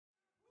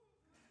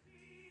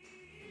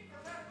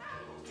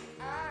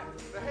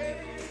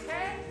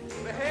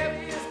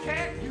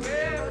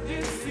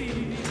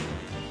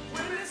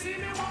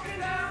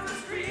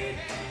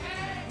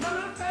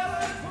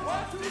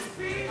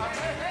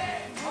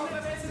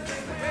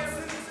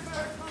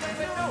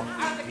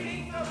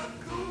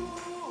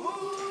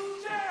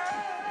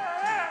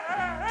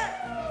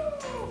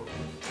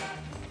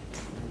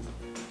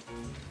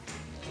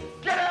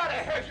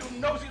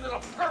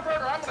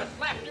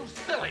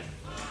silly.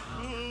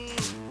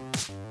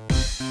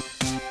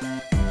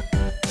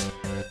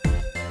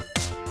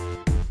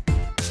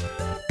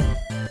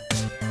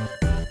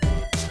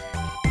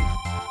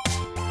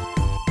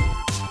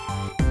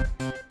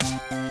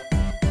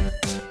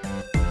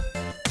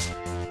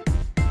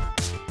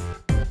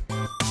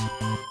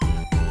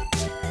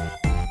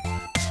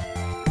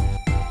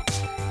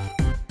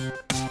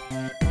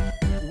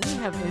 We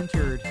have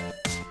entered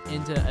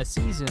into a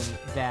season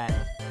that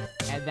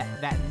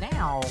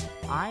now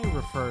I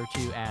refer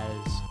to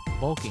as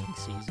bulking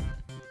season.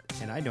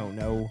 And I don't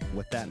know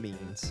what that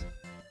means.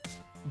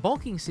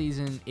 Bulking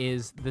season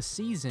is the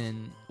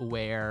season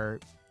where,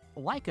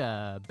 like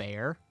a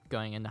bear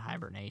going into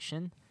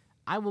hibernation,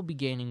 I will be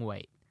gaining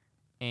weight.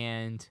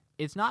 And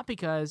it's not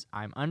because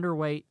I'm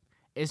underweight.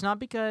 It's not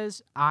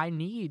because I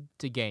need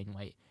to gain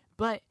weight.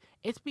 But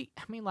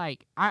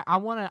I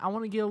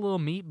want to get a little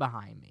meat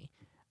behind me.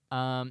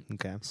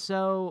 Okay.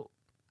 So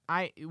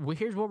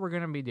here's what we're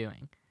going to be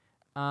doing.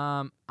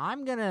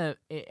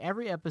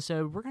 Every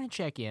episode, we're going to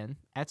check in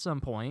at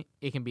some point.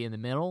 It can be in the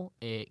middle.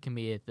 It can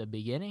be at the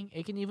beginning.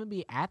 It can even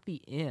be at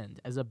the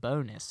end as a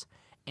bonus.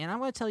 And I'm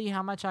going to tell you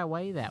how much I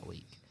weigh that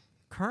week.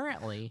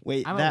 Currently,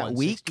 Wait, I'm that at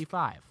week?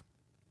 165.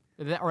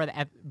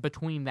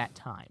 Between that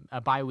time, a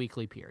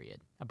bi-weekly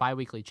period, a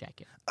bi-weekly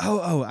check-in.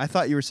 Oh, I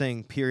thought you were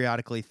saying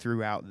periodically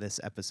throughout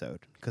this episode.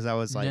 Because I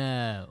was like,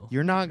 No.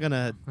 you're not going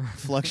to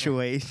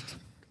fluctuate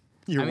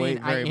your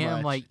weight very much. I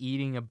am like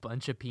eating a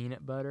bunch of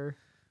peanut butter.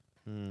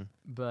 Mm.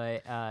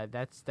 But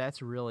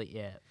that's really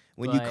it.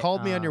 When you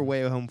called me on your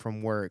way home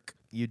from work,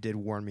 you did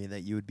warn me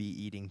that you would be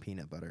eating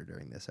peanut butter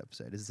during this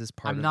episode. Is this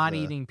part of I'm not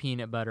eating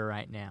peanut butter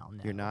right now.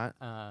 No. You're not?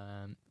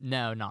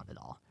 No, not at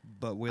all.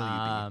 But will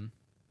you be?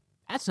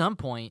 At some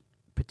point,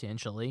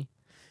 potentially.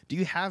 Do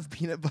you have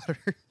peanut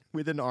butter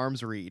within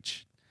arm's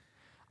reach?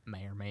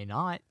 May or may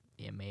not.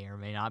 It may or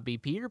may not be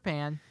Peter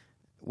Pan.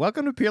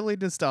 Welcome to Purely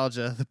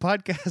Nostalgia, the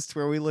podcast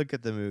where we look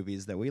at the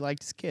movies that we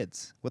liked as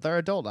kids with our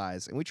adult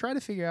eyes, and we try to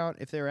figure out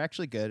if they were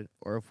actually good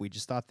or if we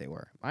just thought they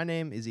were. My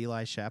name is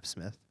Eli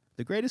Shap-Smith,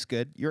 the greatest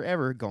good you're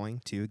ever going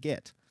to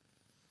get.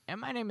 And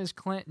my name is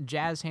Clint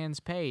Jazz Hands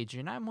Page,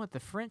 and I'm what the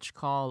French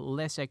call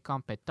laissez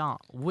compétent,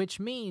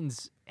 which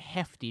means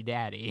hefty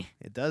daddy.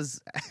 It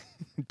does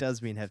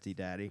mean hefty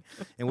daddy.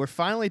 And we're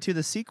finally to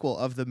the sequel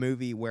of the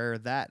movie where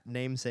that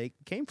namesake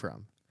came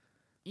from.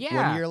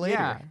 Yeah. 1 year later.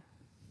 Yeah.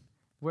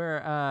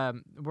 Where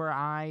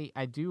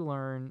I do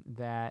learn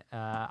that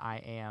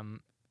I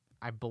am,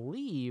 I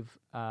believe,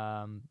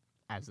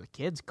 as the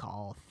kids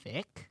call,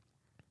 thick.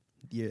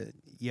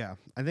 Yeah.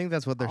 I think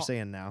that's what they're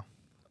saying now.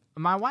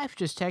 My wife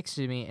just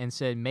texted me and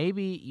said,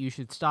 maybe you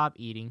should stop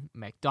eating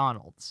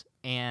McDonald's.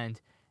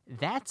 And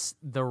that's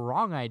the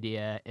wrong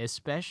idea,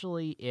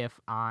 especially if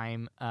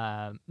I'm...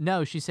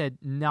 no, she said,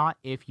 not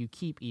if you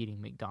keep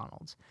eating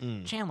McDonald's.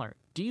 Chandler,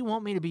 do you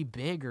want me to be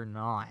big or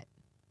not?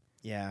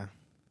 Yeah.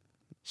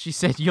 She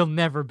said, you'll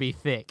never be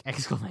thick, !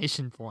 Just one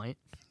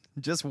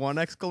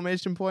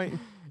exclamation point?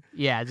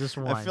 Yeah, just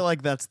one. I feel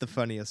like that's the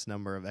funniest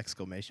number of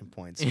exclamation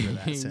points for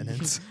that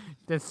sentence.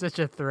 That's such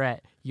a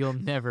threat. You'll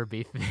never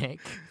be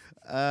thick.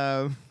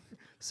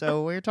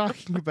 So we're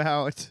talking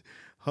about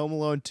Home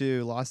Alone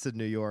 2, Lost in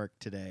New York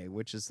today,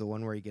 which is the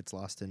one where he gets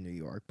lost in New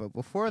York. But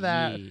before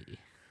that,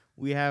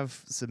 we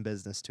have some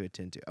business to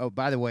attend to. Oh,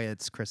 by the way,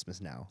 it's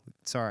Christmas now.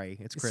 Sorry,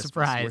 it's Christmas.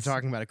 Surprise. We're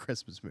talking about a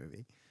Christmas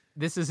movie.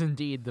 This is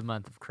indeed the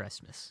month of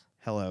Christmas.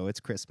 Hello, it's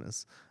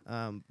Christmas.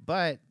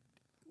 But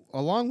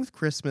along with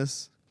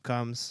Christmas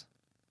comes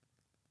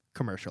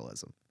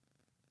commercialism.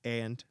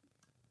 And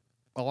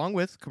along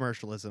with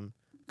commercialism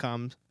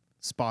comes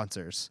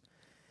sponsors.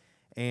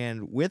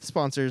 And with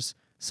sponsors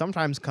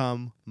sometimes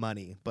come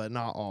money, but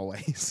not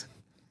always.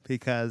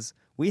 Because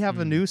we have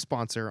a new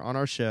sponsor on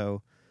our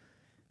show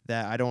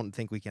that I don't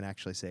think we can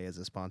actually say is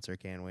a sponsor,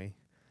 can we?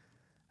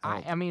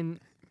 I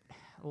mean,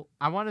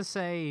 I want to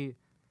say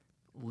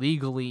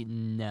legally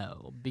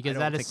no, because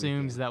that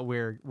assumes that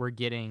we're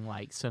getting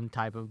like some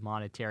type of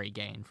monetary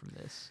gain from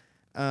this.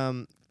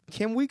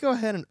 Can we go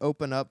ahead and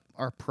open up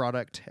our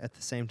product at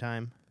the same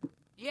time?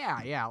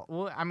 Yeah.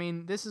 Well, I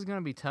mean, this is going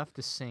to be tough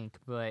to sync,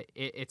 but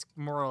it's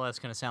more or less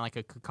going to sound like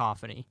a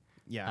cacophony.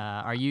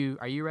 Yeah. Are you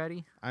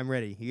ready? I'm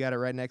ready. You got it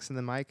right next to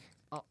the mic?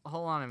 Oh,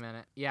 hold on a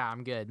minute. Yeah,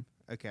 I'm good.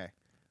 Okay.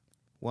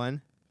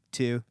 1,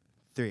 2,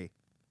 3.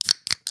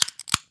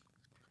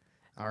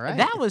 All right.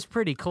 That was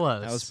pretty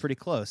close. That was pretty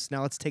close.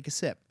 Now let's take a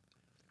sip.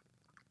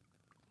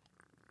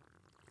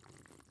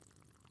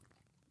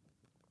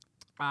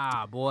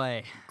 Ah,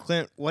 boy.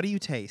 Clint, what do you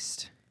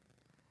taste?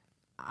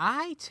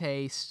 I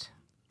just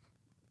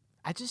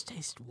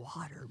taste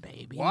water,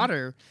 baby.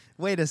 Water?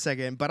 Wait a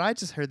second, but I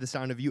just heard the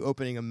sound of you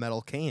opening a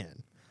metal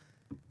can.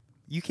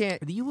 You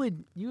can't... You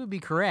would be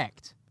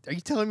correct. Are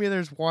you telling me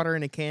there's water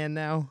in a can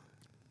now?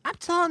 I'm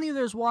telling you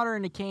there's water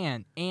in a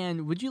can.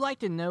 And would you like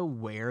to know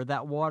where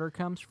that water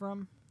comes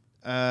from?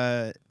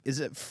 Is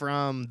it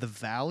from the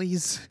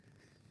valleys?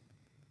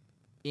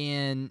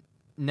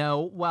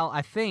 No, well,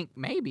 I think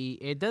maybe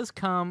it does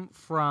come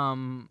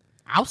from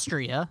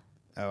Austria.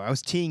 Oh, I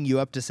was teeing you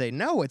up to say,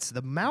 no, it's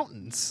the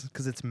mountains,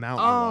 because it's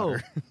mountain Oh,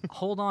 water.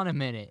 hold on a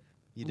minute.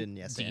 You didn't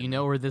yes Do and you me.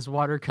 know where this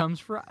water comes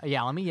from?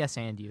 Yeah, let me yes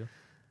and you.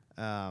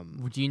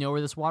 Um, Do you know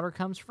where this water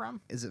comes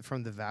from? is it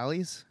from the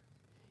valleys?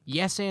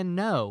 Yes and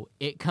no.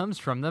 It comes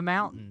from the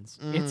mountains.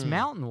 It's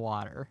mountain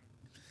water.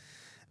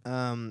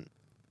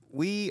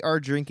 We are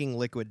drinking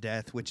Liquid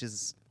Death, which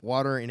is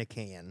water in a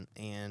can,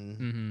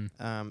 and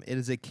it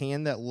is a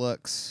can that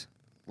looks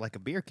like a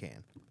beer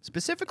can.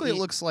 Specifically, it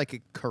looks like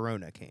a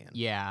Corona can.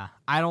 Yeah,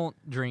 I don't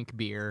drink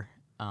beer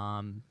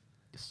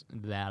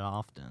that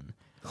often.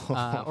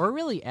 Or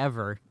really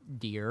ever,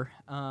 dear.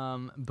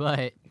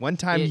 But One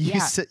time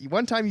yeah.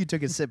 one time you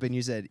took a sip and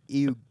you said,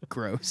 "Ew,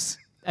 gross."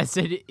 I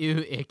said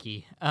ew,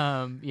 icky.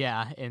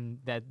 Yeah, and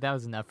that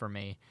was enough for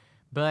me.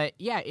 But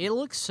yeah, it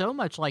looks so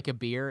much like a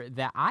beer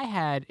that I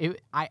had. You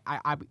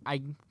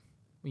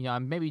know,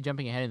 I'm maybe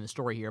jumping ahead in the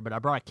story here, but I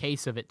brought a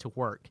case of it to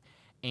work,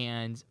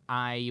 and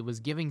I was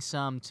giving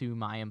some to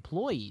my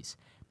employees,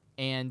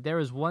 and there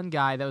was one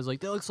guy that was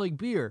like, "That looks like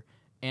beer."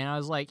 And I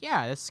was like,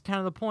 yeah, that's kind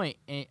of the point.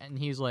 And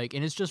he was like,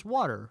 and it's just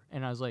water.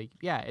 And I was like,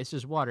 yeah, it's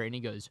just water. And he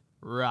goes,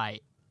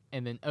 right.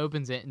 And then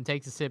opens it and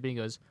takes a sip and he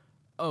goes,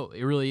 oh,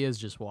 it really is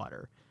just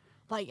water.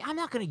 Like, I'm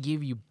not going to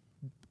give you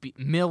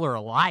Miller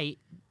Lite,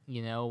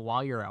 you know,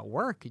 while you're at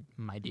work,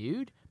 my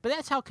dude. But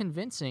that's how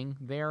convincing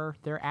their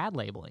ad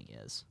labeling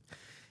is.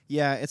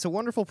 Yeah, it's a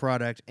wonderful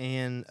product,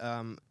 and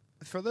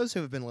for those who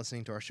have been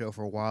listening to our show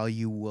for a while,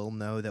 you will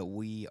know that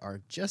we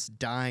are just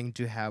dying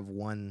to have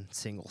one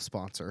single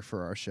sponsor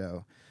for our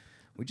show.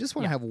 We just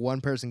want to have one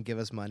person give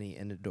us money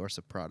and endorse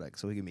a product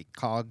so we can be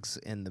cogs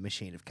in the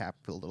machine of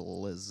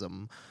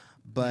capitalism.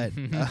 But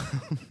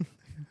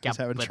was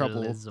having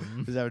trouble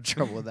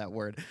with that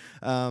word.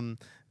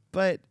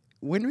 But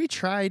when we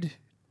tried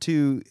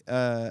to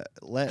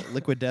let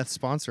Liquid Death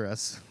sponsor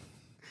us,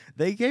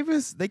 they gave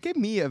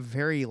me a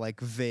very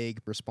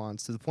vague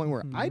response to the point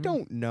where I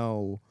don't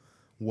know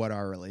what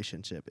our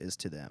relationship is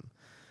to them.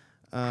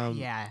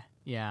 Yeah.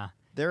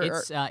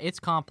 It's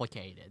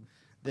complicated.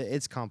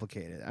 It's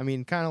complicated. I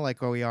mean, kind of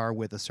like where we are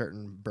with a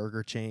certain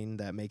burger chain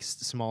that makes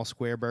small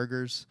square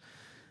burgers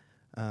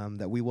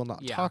that we will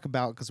not talk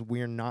about because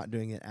we're not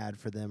doing an ad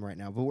for them right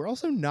now. But we're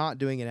also not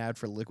doing an ad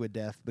for Liquid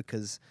Death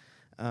because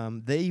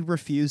they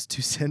refused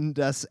to send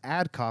us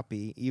ad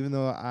copy, even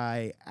though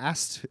I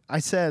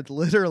said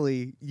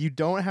literally, you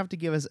don't have to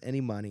give us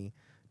any money.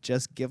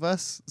 Just give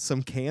us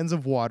some cans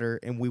of water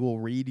and we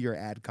will read your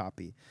ad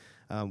copy.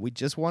 We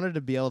just wanted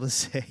to be able to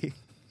say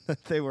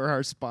that they were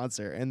our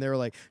sponsor. And they were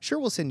like, sure,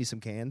 we'll send you some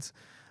cans.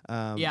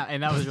 Yeah,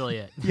 and that was really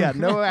it. Yeah,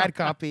 no ad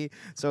copy.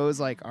 So it was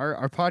like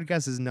our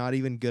podcast is not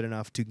even good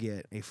enough to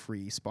get a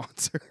free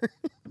sponsor.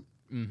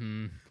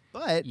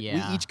 But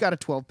we each got a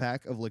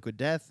 12-pack of Liquid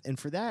Death. And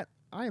for that,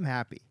 I am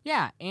happy.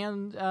 Yeah,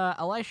 and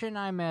Elisha and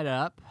I met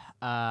up,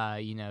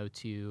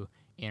 to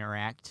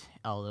interact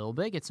a little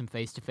bit, get some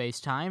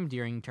face-to-face time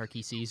during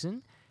turkey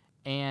season,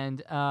 and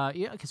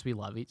because we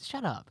love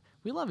shut up,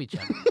 we love each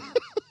other.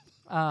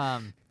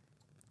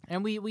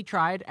 And we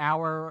tried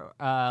our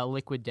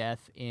Liquid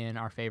Death in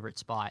our favorite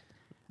spot,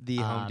 the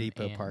Home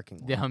Depot parking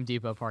lot. The Home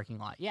Depot parking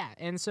lot, yeah.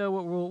 And so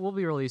we'll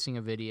be releasing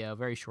a video, a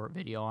very short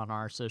video, on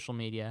our social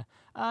media,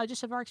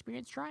 just of our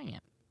experience trying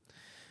it.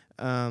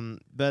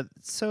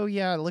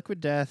 Liquid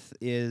Death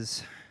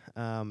is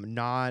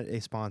not a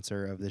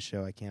sponsor of this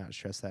show. I cannot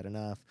stress that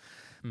enough.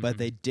 But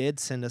they did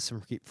send us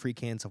some free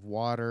cans of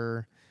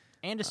water.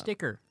 And a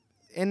sticker.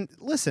 And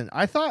listen,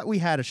 I thought we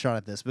had a shot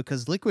at this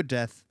because Liquid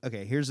Death...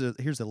 Okay, here's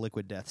a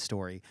Liquid Death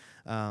story.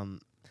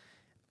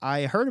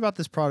 I heard about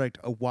this product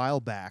a while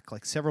back,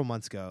 like several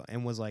months ago,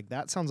 and was like,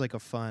 that sounds like a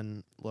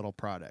fun little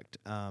product.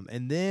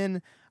 And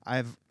then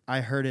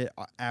I heard it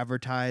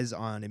advertised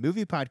on a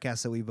movie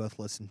podcast that we both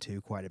listened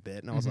to quite a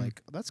bit, and I was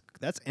like,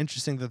 that's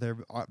interesting that they're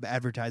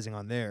advertising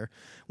on there.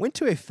 Went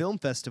to a film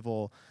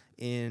festival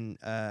in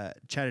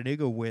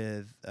Chattanooga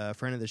with a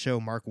friend of the show,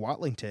 Mark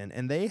Watlington,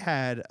 and they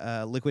had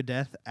Liquid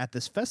Death at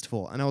this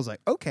festival, and I was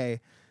like,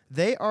 okay,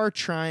 they are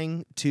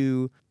trying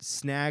to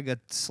snag a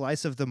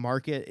slice of the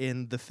market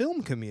in the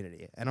film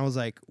community. And I was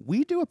like,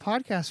 we do a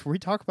podcast where we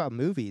talk about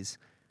movies.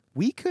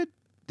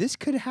 This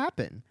could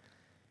happen.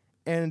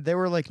 And they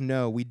were like,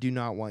 no, we do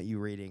not want you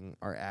reading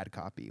our ad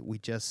copy. We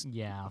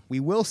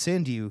will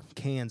send you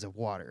cans of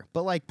water.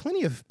 But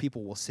plenty of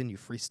people will send you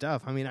free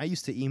stuff. I mean, I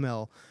used to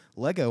email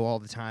Lego all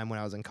the time when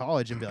I was in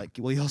college and be like,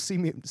 will you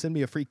send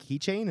me a free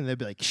keychain? And they'd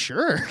be like,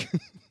 sure.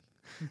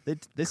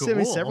 They sent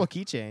me several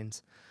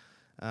keychains.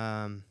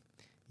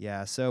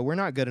 So we're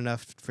not good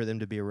enough for them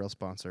to be a real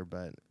sponsor,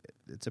 but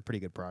it's a pretty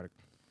good product.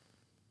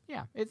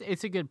 Yeah,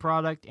 it's a good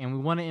product, and we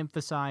want to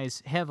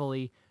emphasize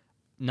heavily,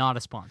 not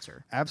a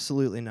sponsor.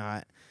 Absolutely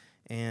not.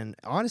 And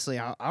honestly,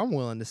 I'm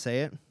willing to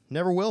say it.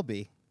 Never will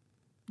be.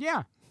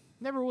 Yeah,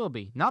 never will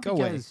be. Not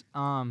because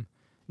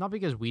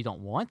we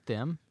don't want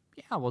them.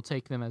 Yeah, we'll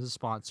take them as a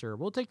sponsor.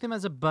 We'll take them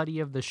as a buddy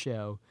of the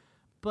show.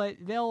 But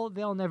they'll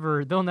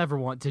never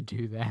want to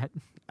do that.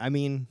 I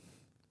mean,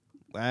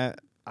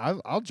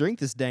 I'll drink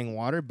this dang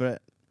water,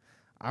 but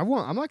I'm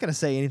not going to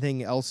say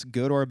anything else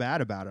good or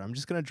bad about it. I'm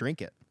just going to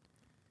drink it.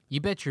 You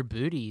bet your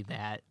booty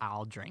that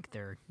I'll drink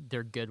their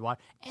good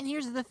water. And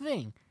here's the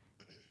thing.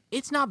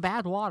 It's not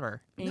bad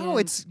water. No, And-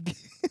 it's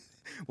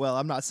well,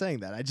 I'm not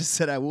saying that. I just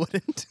said I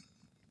wouldn't.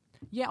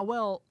 Yeah,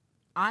 well,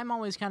 I'm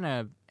always kind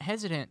of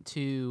hesitant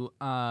to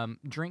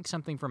drink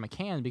something from a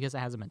can because it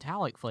has a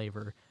metallic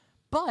flavor.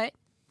 But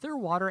their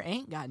water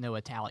ain't got no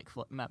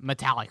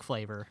metallic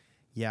flavor.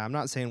 Yeah, I'm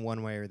not saying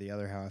one way or the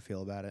other how I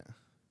feel about it.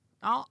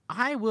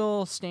 I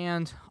will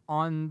stand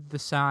on the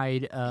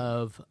side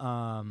of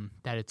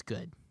that it's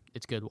good.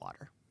 It's good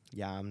water.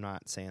 Yeah, I'm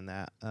not saying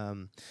that.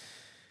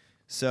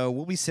 So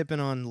we'll be sipping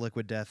on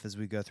Liquid Death as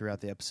we go throughout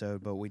the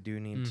episode, but we do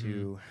need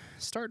to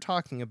start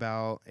talking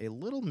about a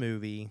little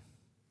movie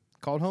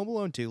called Home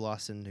Alone 2: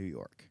 Lost in New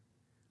York.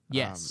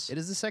 Yes. It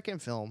is the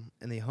second film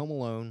in the Home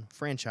Alone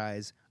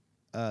franchise,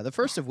 the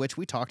first of which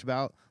we talked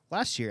about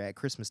last year at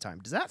Christmas time.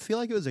 Does that feel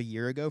like it was a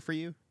year ago for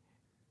you?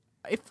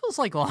 It feels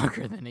like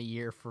longer than a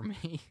year for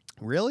me.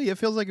 Really? It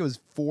feels like it was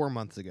 4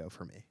 months ago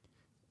for me.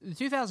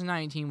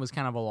 2019 was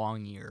kind of a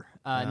long year.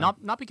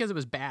 Not because it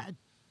was bad.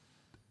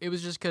 It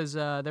was just because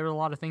there were a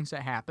lot of things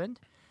that happened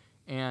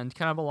and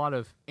kind of a lot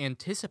of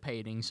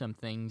anticipating some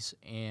things,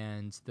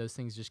 and those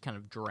things just kind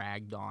of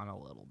dragged on a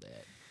little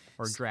bit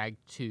or dragged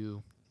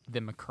to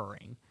them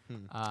occurring.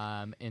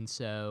 And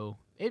so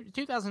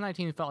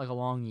 2019 felt like a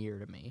long year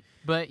to me.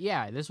 But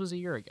yeah, this was a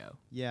year ago.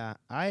 Yeah,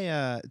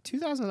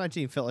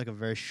 2019 felt like a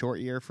very short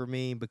year for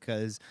me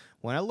because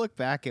when I look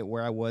back at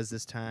where I was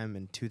this time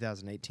in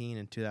 2018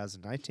 and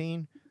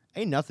 2019,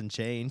 ain't nothing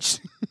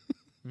changed.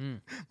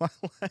 My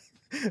life,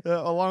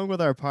 along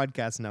with our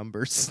podcast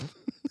numbers,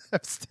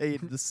 have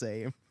stayed the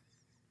same.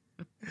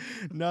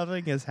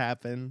 Nothing has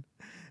happened,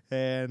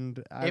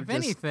 and I'm If just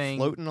anything,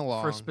 floating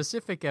along. for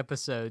specific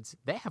episodes,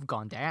 they have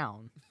gone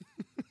down.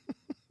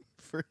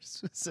 For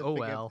specific Oh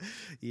well.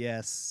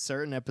 Yes,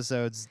 certain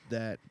episodes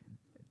that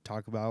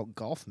talk about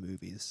golf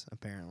movies.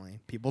 Apparently,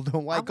 people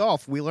don't like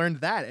golf. We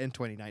learned that in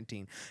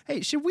 2019.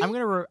 Hey, should we? I'm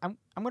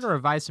gonna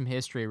revise some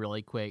history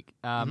really quick.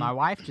 My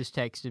wife just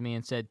texted me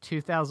and said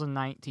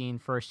 2019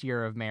 first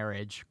year of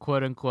marriage,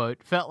 quote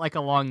unquote, felt like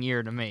a long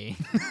year to me.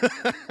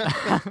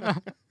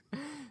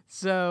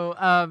 So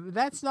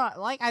that's not,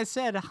 like I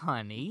said,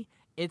 honey.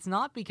 It's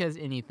not because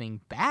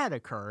anything bad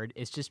occurred.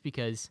 It's just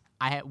because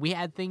we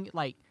had things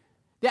like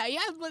yeah,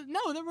 but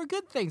no, there were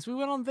good things. We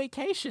went on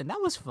vacation.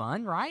 That was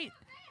fun, right?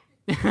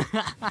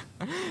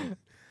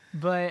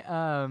 But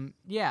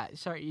yeah,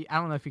 sorry, I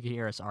don't know if you could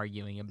hear us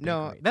arguing a bit.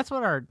 No, that's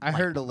what I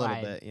heard a little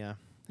bit. Yeah.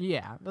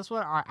 Yeah, that's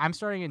what I'm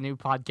starting a new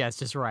podcast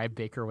just where I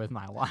bicker with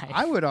my wife.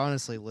 I would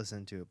honestly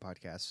listen to a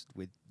podcast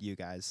with you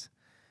guys.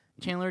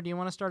 Chandler, do you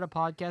want to start a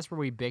podcast where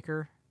we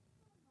bicker?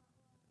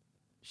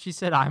 She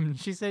said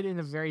in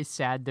a very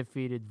sad,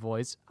 defeated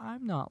voice,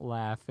 "I'm not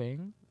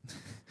laughing."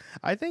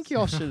 I think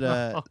y'all should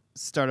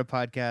start a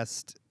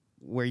podcast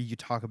where you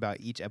talk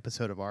about each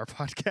episode of our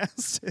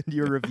podcast and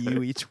you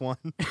review each one.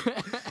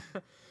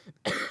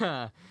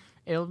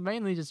 It'll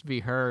mainly just be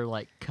her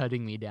like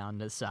cutting me down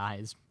to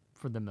size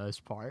for the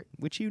most part.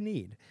 Which you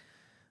need.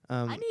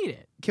 I need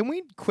it. Can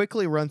we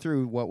quickly run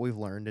through what we've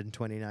learned in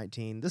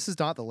 2019? This is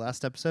not the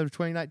last episode of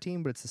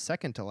 2019, but it's the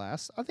second to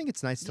last. I think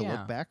it's nice to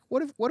look back.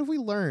 What have we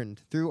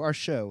learned through our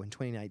show in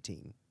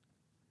 2019?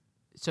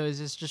 So is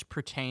this just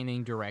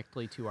pertaining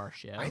directly to our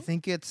show? I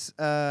think it's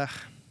yeah,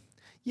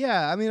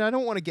 I mean, I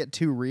don't want to get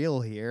too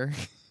real here.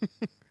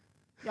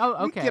 Oh,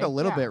 okay. We can get a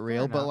little bit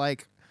real, but enough.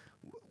 like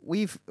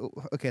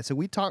so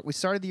we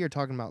started the year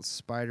talking about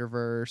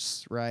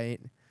Spider-Verse, right?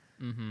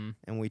 Mm-hmm.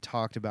 And we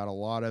talked about a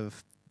lot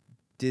of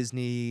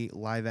Disney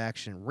live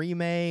action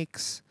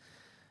remakes.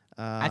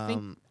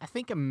 I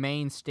think a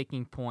main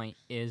sticking point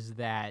is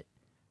that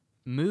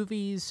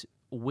movies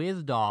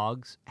with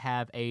dogs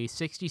have a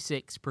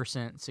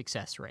 66%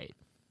 success rate.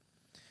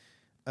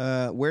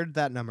 Where did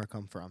that number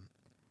come from?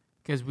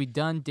 Because we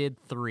did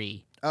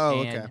 3.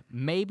 Oh, and okay.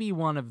 maybe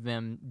one of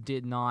them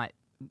did not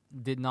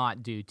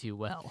do too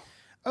well.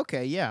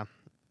 Okay, yeah.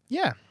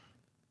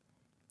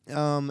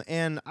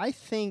 And I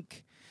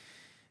think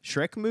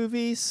Shrek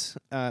movies,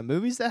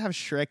 movies that have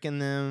Shrek in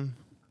them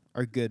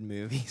are good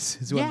movies,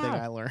 is one thing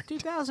I learned.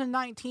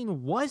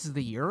 2019 was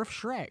the year of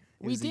Shrek.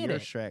 We did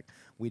it. Shrek.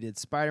 We did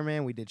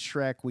Spider-Man, we did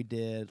Shrek, we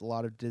did a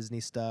lot of Disney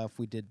stuff,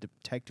 we did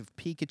Detective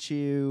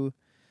Pikachu.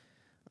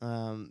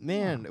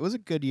 It was a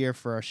good year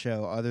for our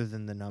show, other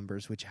than the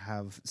numbers, which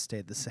have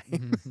stayed the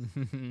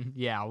same.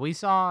 Yeah, we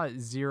saw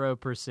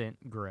 0%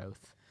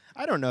 growth.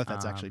 I don't know if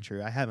that's actually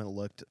true. I haven't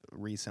looked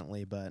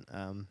recently, but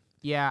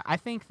yeah, I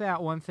think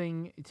that one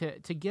thing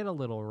to get a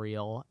little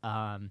real,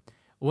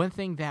 one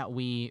thing that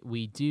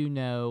we do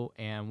know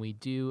and we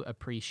do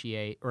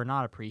appreciate or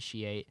not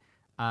appreciate,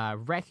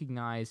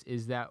 recognize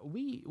is that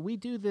we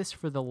do this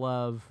for the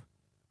love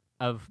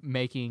of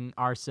making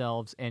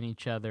ourselves and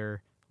each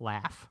other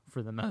laugh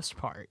for the most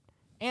part,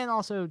 and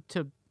also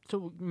to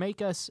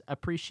make us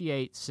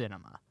appreciate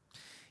cinema.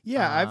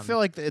 yeah, I feel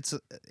like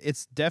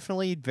it's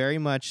definitely very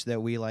much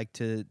that we like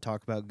to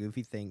talk about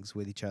goofy things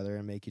with each other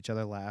and make each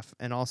other laugh,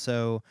 and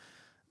also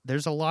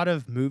there's a lot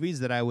of movies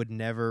that I would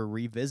never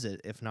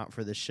revisit if not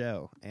for the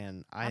show,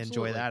 and I enjoy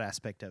Absolutely. that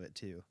aspect of it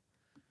too.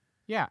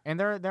 Yeah, and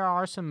there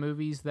are some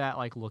movies that,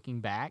 like,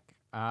 looking back,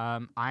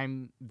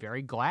 I'm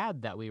very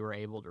glad that we were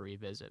able to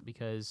revisit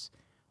because,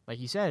 like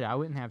you said, I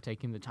wouldn't have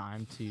taken the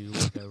time to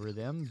look over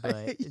them, I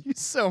but hate you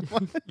so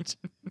much.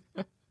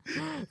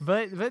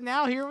 but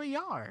now here we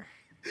are.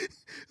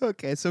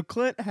 Okay, so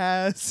Clint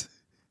has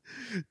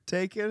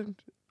taken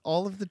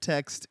all of the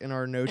text in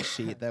our note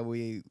sheet that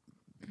we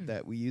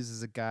use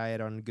as a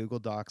guide on Google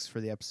Docs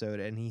for the episode,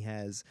 and he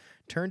has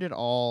turned it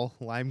all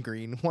lime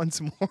green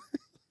once more.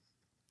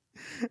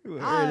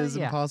 Where it is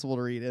Yeah. impossible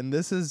to read, and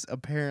this is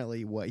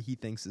apparently what he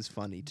thinks is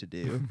funny to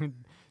do.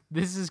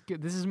 This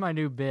is my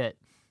new bit.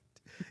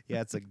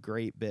 Yeah, it's a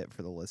great bit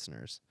for the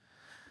listeners.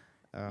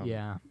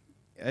 Yeah.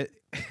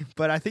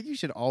 But I think you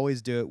should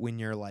always do it when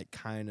you're like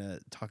kind of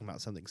talking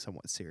about something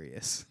somewhat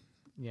serious,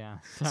 Yeah.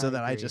 so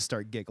that I agree. just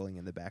start giggling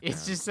in the background.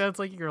 It just sounds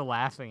like you're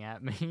laughing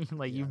at me,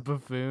 like you Yeah.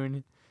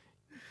 buffoon.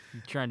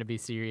 You're trying to be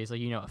serious, like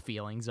you know what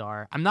feelings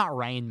are. I'm not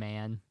Rain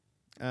Man.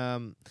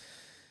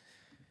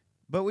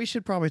 But we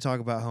should probably talk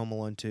about Home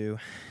Alone 2.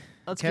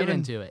 Let's Kevin- get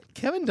into it.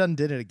 Kevin Dunn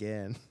did it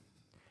again.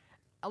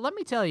 Let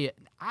me tell you,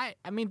 I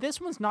mean, this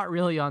one's not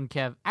really on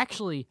Kev.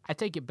 Actually, I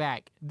take it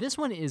back. This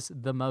one is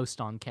the most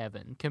on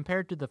Kevin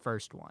compared to the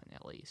first one,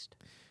 at least.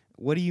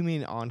 What do you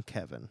mean on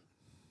Kevin?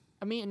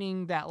 I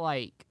meaning that,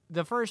 like,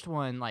 the first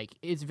one, like,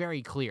 it's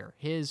very clear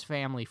his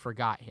family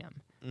forgot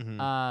him.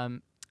 Mm-hmm.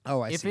 Oh,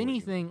 I see. If what you mean.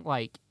 anything,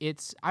 like,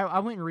 it's I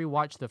went and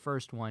rewatched the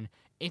first one.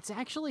 It's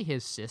actually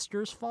his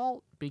sister's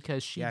fault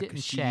because she yeah, didn't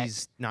 'cause check.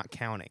 she's not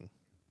counting.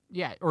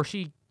 Yeah, or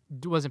she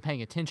wasn't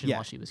paying attention Yeah,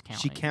 while she was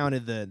counting. She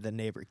counted the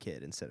neighbor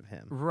kid instead of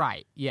him.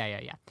 Right.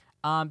 Yeah.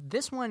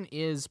 This one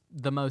is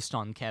the most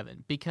on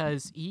Kevin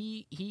because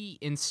he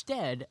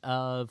instead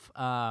of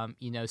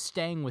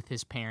staying with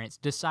his parents,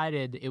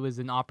 decided it was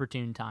an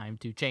opportune time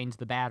to change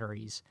the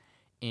batteries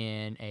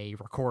in a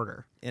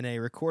recorder. In a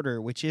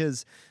recorder, which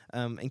is,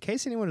 in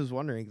case anyone was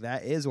wondering,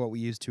 that is what we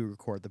use to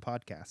record the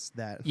podcast.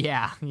 That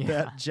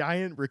that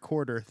giant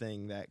recorder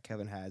thing that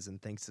Kevin has and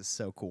thinks is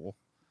so cool.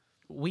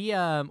 We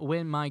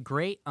when my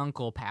great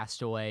uncle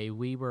passed away,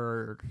 we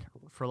were,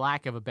 for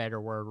lack of a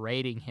better word,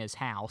 raiding his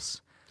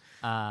house.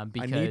 Because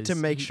I need to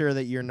make sure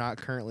that you're not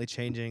currently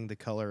changing the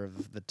color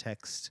of the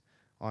text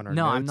on our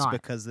No, notes I'm not.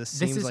 because this This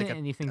seems isn't like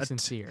anything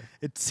sincere.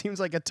 It seems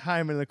like a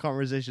time in the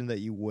conversation that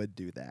you would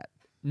do that.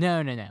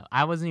 No.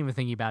 I wasn't even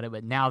thinking about it,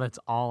 but now that's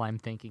all I'm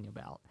thinking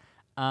about.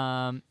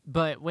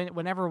 But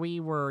whenever we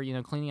were,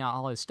 cleaning out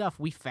all his stuff,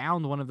 we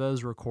found one of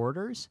those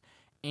recorders,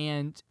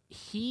 and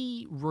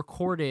he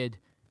recorded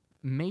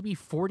maybe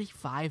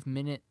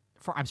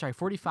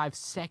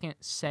 45-second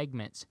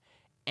segments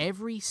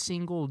every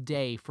single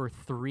day for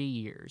 3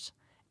 years.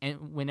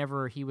 And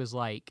whenever he was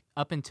like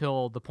up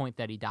until the point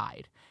that he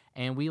died,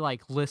 and we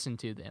like listened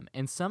to them,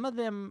 and some of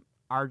them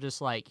are just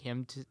like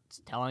him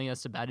telling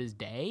us about his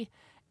day,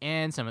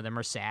 and some of them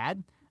are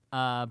sad.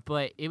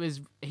 But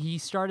he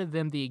started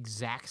them the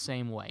exact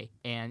same way,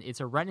 and it's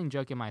a running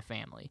joke in my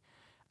family.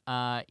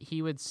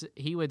 He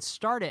would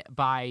start it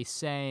by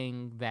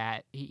saying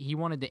that he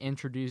wanted to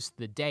introduce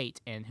the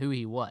date and who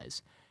he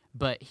was,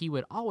 but he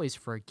would always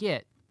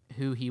forget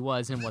who he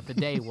was and what the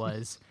day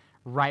was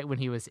right when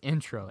he was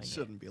introing it.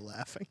 Shouldn't be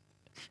laughing.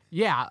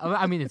 Yeah,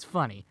 I mean it's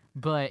funny,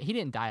 but he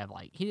didn't die of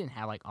he didn't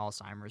have like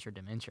Alzheimer's or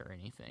dementia or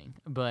anything.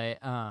 But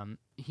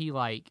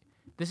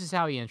this is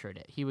how he introed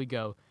it. He would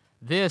go,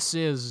 "This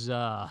is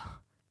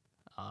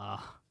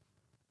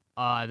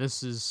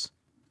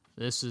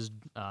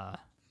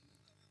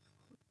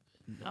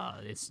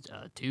it's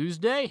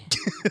Tuesday."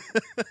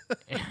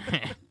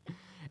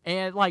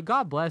 And like,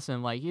 God bless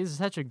him, like he's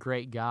such a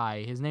great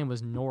guy. His name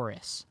was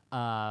Norris,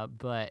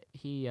 but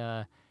he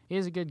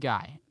is a good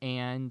guy,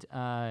 and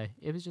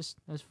it was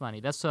funny.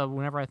 That's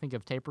whenever I think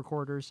of tape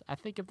recorders, I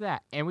think of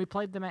that. And we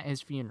played them at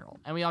his funeral,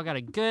 and we all got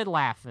a good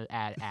laugh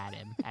at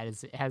him at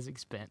his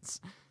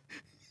expense.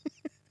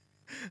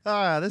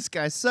 This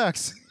guy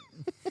sucks.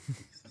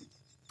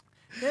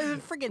 The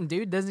freaking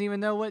dude doesn't even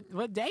know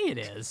what day it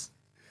is.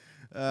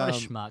 What a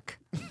schmuck.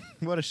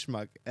 What a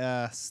schmuck.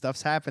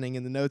 Stuff's happening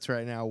in the notes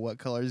right now. What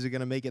colors are going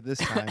to make it this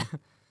time?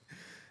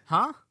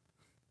 Huh?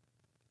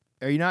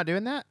 Are you not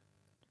doing that?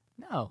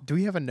 No. Do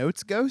we have a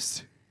notes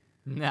ghost?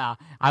 Nah,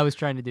 I was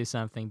trying to do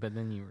something, but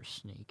then you were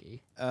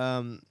sneaky.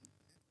 Yeah,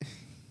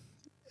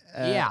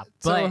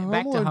 so but Home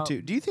back to Alone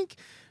 2. Do you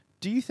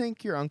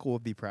think your uncle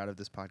would be proud of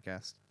this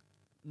podcast?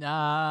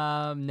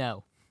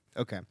 No.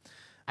 Okay.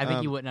 I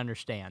think he wouldn't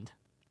understand.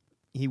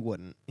 He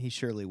wouldn't. He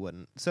surely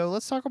wouldn't. So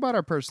let's talk about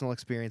our personal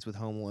experience with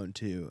Home Alone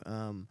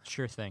 2.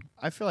 Sure thing.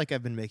 I feel like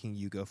I've been making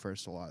you go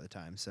first a lot of the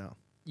time, so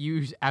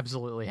You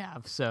absolutely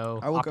have. So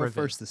I will go opera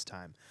first this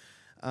time.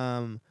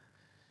 Home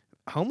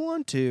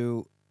Alone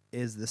 2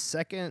 is the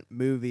second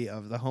movie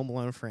of the Home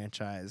Alone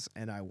franchise,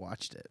 and I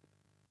watched it.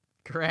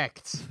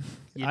 Correct.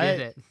 You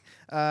did it.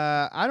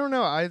 I don't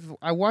know.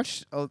 I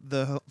watched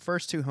the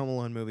first two Home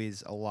Alone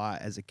movies a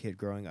lot as a kid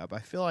growing up. I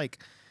feel like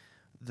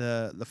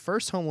the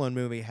first Home Alone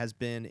movie has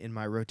been in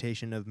my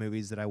rotation of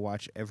movies that I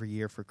watch every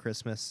year for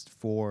Christmas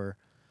for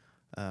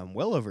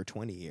well over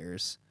 20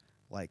 years,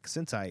 like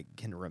since I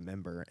can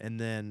remember. And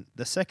then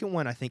the second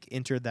one I think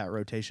entered that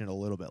rotation a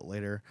little bit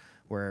later,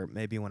 where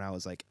maybe when I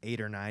was like 8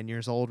 or 9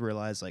 years old,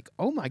 realized like,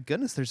 oh my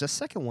goodness, there's a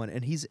second one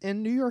and he's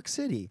in New York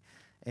City.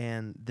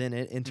 And then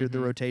it entered the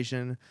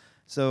rotation.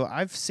 So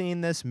I've seen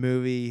this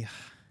movie,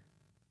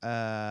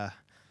 I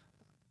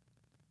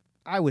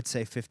would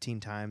say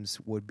 15 times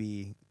would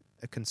be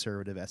a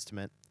conservative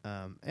estimate.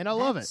 And I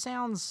love it.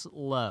 Sounds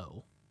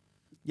low.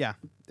 Yeah,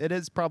 it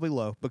is probably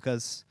low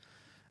because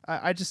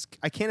I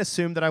can't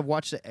assume that I've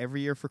watched it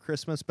every year for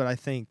Christmas, but I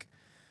think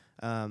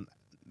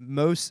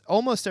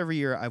almost every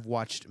year I've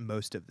watched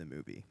most of the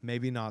movie.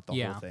 Maybe not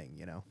the whole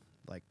thing,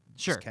 like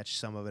just catch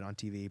some of it on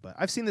TV. But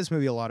I've seen this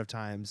movie a lot of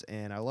times,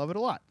 and I love it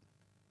a lot.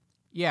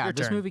 Yeah, Your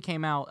this turn. movie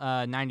came out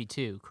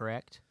 92,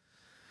 correct?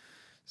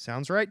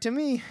 Sounds right to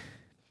me.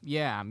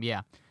 Yeah.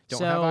 Don't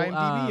So, have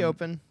IMDb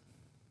open.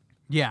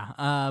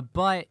 Yeah,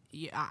 but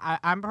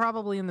I'm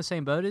probably in the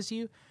same boat as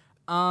you.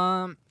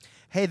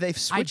 Hey, they've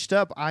switched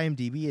up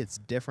IMDb. It's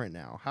different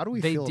now. How do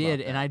we They feel did,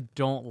 about and that? I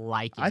don't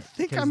like it. I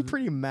think 'cause I'm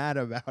pretty mad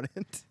about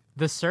it.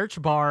 The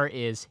search bar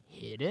is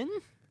hidden.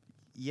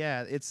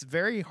 Yeah, it's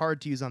very hard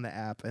to use on the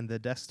app, and the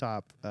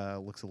desktop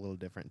looks a little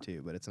different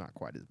too, but it's not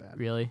quite as bad.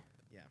 Really?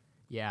 Yeah.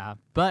 Yeah.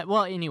 But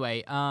well,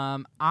 anyway,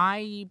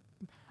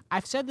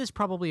 I've said this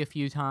probably a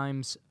few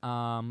times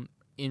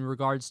in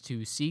regards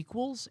to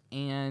sequels,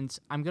 and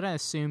I'm gonna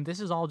assume this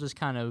is all just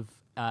kind of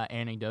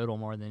anecdotal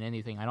more than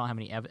anything. I don't have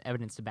any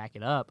evidence to back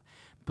it up,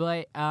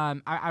 but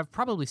I've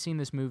probably seen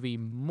this movie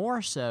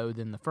more so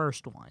than the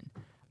first one,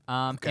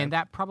 and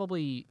that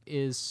probably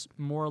is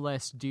more or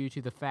less due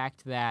to the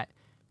fact that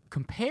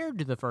compared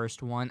to the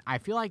first one, I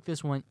feel like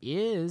this one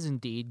is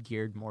indeed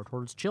geared more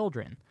towards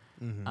children.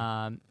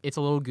 It's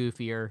a little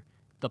goofier.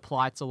 The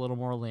plot's a little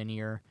more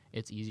linear.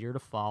 It's easier to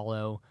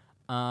follow.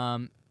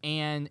 And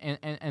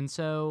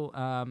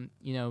so,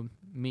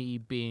 me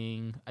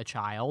being a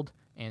child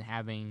and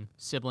having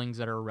siblings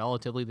that are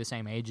relatively the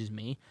same age as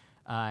me,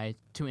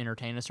 to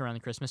entertain us around the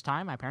Christmas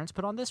time, my parents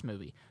put on this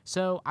movie.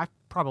 So I've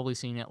probably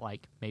seen it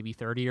like maybe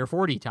 30 or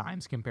 40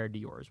 times compared to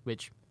yours,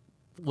 which,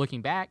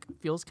 looking back,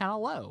 feels kind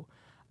of low.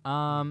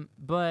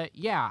 But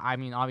yeah, I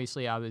mean,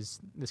 obviously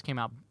this came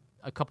out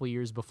a couple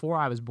years before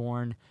I was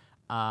born,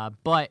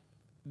 but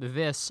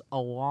this,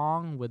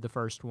 along with the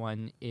first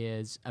one,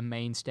 is a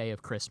mainstay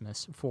of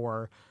Christmas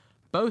for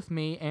both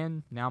me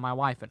and now my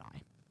wife and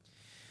I.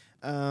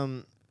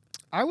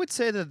 I would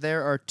say that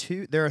there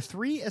are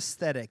three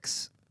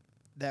aesthetics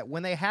that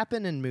when they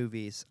happen in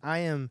movies, I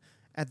am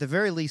at the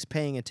very least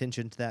paying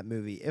attention to that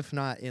movie, if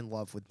not in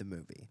love with the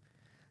movie.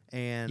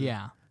 And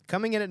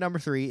coming in at number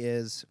 3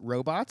 is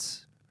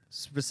robots,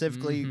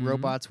 specifically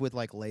robots with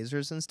like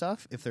lasers and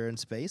stuff. If they're in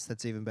space,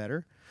 that's even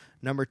better.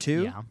 Number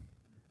 2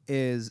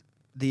 is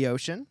the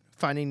ocean,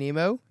 Finding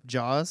Nemo,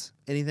 Jaws,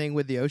 anything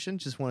with the ocean.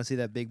 Just want to see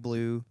that big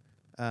blue,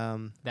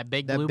 that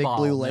big ball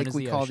blue known lake as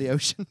we the call ocean. the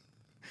ocean.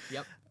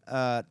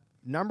 Yep.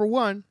 Number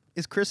 1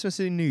 is Christmas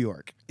in New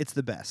York. It's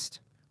the best.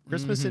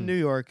 Christmas in New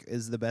York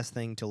is the best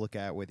thing to look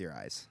at with your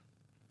eyes.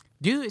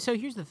 So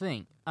here's the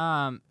thing.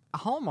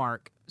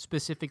 Hallmark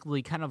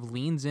specifically kind of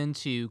leans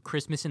into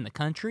Christmas in the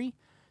country.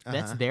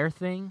 That's their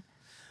thing.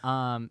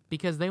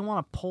 Because they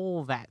want to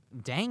pull that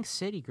dang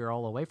city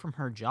girl away from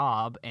her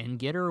job and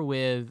get her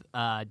with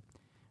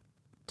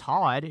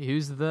Todd,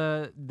 who's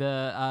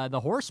the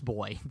horse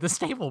boy, the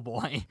stable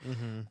boy.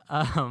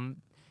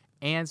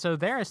 And so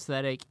their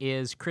aesthetic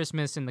is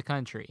Christmas in the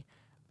country.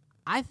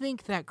 I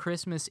think that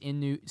Christmas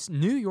in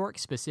New York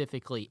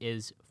specifically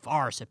is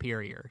far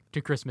superior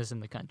to Christmas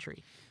in the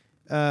country.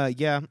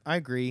 Yeah, I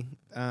agree.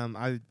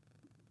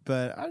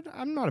 But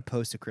I'm not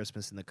opposed to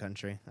Christmas in the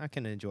country. I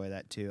can enjoy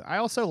that too. I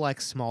also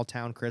like small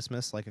town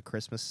Christmas, like a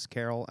Christmas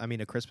Carol. I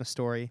mean, a Christmas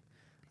Story.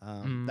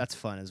 That's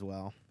fun as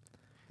well.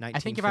 I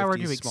think if I were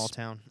to small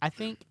town. I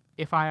think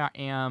if I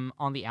am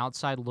on the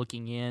outside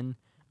looking in,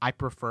 I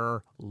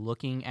prefer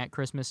looking at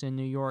Christmas in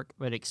New York,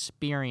 but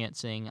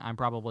experiencing, I'm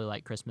probably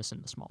like Christmas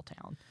in the small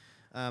town.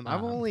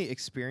 I've only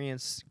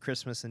experienced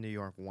Christmas in New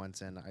York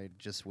once, and I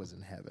just was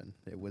in heaven.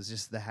 It was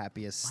just the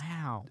happiest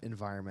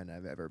environment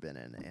I've ever been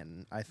in,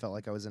 and I felt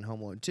like I was in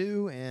Home Alone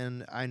 2,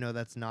 and I know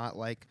that's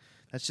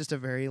just a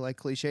very like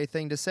cliche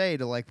thing to say,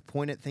 to like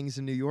point at things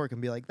in New York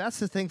and be like, that's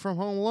the thing from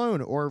Home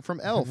Alone or from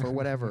Elf or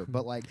whatever.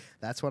 But like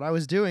that's what I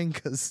was doing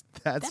because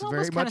that's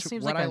very much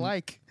what I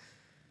like.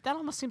 That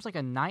almost seems like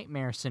a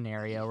nightmare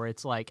scenario where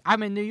it's like,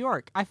 I'm in New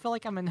York. I feel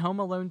like I'm in Home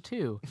Alone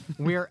 2,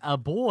 where a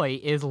boy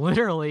is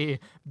literally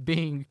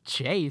being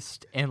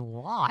chased and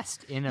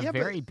lost in a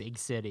very big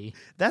city.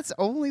 That's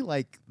only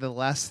like the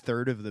last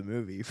third of the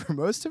movie. For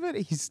most of it,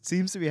 he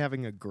seems to be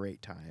having a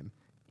great time.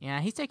 Yeah,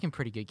 he's taking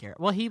pretty good care.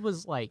 Well,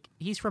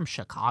 he's from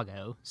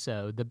Chicago,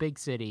 so the big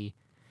city.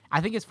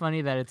 I think it's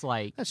funny that it's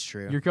like, that's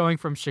true. You're going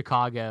from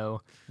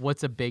Chicago.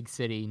 What's a big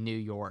city? New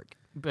York.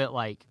 But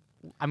like,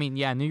 I mean,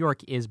 yeah, New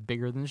York is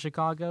bigger than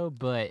Chicago,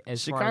 but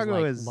as Chicago far as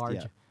like is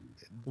large,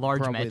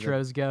 large probably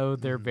metros go,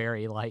 they're Mhm.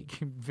 very like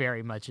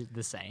very much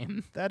the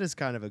same. that is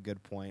kind of a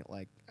good point.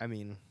 Like, I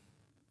mean,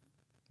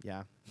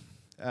 yeah.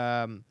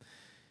 Um,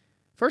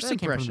 first They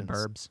came from impressions. the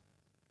burbs.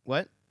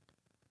 What?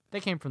 They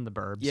came from the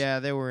burbs. Yeah,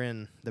 they were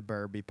in the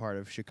burby part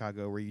of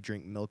Chicago where you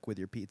drink milk with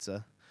your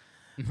pizza.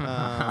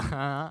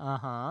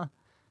 Uh-huh.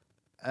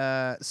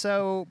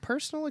 So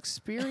personal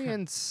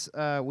experience,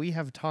 we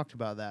have talked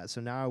about that.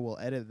 So now I will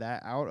edit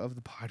that out of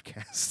the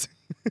podcast.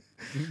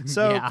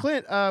 So Yeah.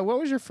 Clint, what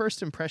was your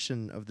first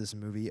impression of this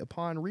movie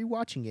upon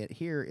rewatching it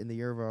here in the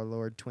year of our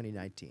Lord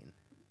 2019?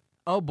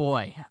 Oh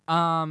boy.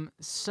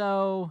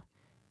 So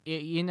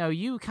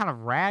you kind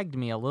of ragged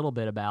me a little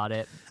bit about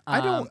it.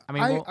 I don't. I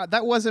mean, well,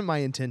 that wasn't my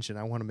intention.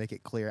 I want to make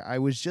it clear. I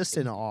was just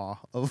in awe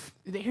of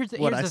here's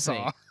what the I thing.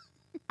 saw.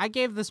 I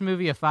gave this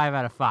movie a 5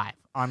 out of 5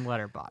 on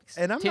Letterboxd.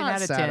 And I'm 10 not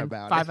out of sad 10,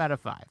 about 5 it. out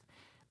of 5.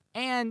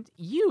 And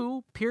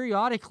you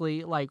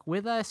periodically, like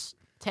with us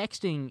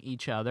texting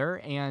each other,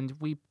 and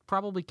we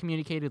probably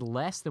communicated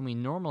less than we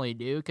normally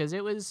do because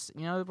it was,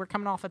 we're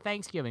coming off of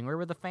Thanksgiving. We're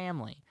with the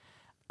family.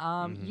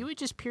 You would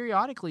just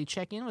periodically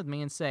check in with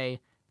me and say,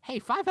 hey,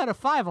 5 out of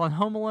 5 on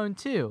Home Alone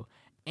 2.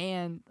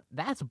 And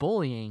that's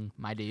bullying,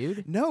 my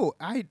dude. No,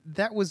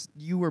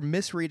 you were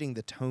misreading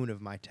the tone of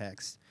my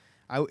text.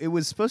 It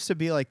was supposed to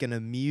be like an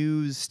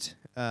amused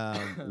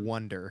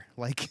wonder.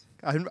 Like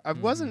I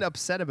wasn't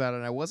upset about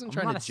it. I wasn't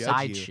I'm trying not to a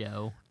judge you.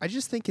 sideshow. I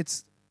just think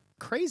it's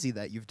crazy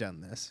that you've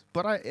done this,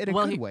 but in a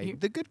Well, good way,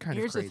 the good kind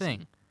of Here's crazy. the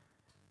thing.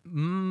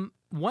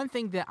 One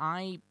thing that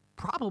I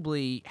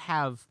probably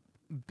have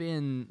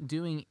been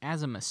doing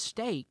as a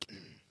mistake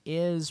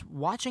is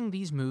watching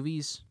these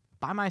movies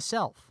by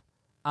myself.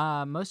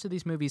 Most of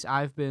these movies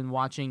I've been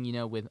watching,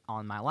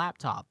 on my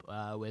laptop,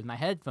 with my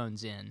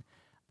headphones in,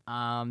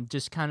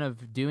 just kind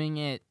of doing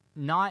it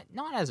not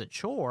as a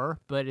chore,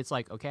 but it's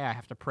like, okay, I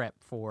have to prep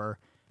for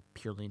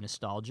purely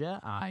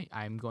nostalgia.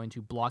 I'm going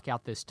to block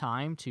out this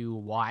time to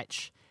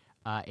watch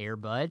Air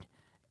Bud,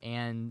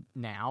 and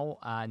now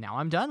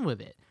I'm done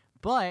with it.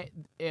 But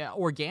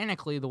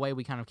organically, the way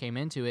we kind of came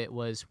into it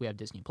was we have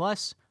Disney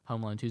Plus,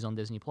 Home Alone 2's on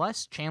Disney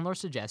Plus. Chandler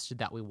suggested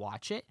that we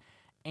watch it,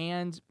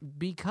 and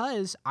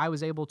because I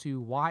was able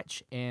to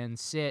watch and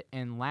sit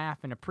and laugh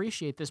and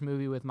appreciate this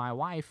movie with my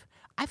wife,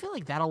 I feel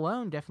like that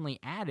alone definitely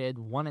added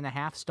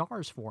 1.5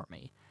 stars for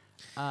me.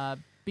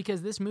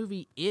 Because this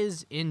movie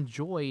is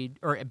enjoyed,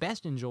 or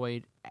best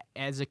enjoyed,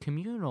 as a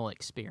communal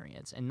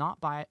experience and not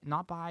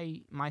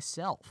by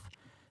myself.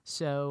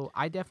 So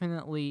I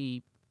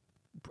definitely,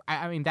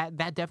 I mean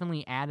that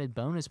definitely added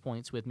bonus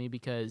points with me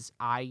because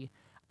I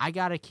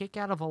got a kick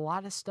out of a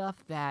lot of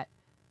stuff that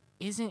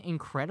isn't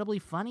incredibly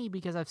funny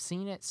because I've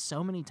seen it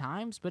so many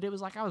times, but it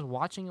was like I was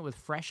watching it with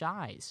fresh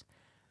eyes.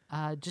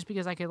 Just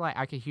because I could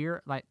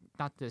hear, like,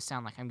 not to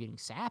sound like I'm getting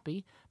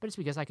sappy, but it's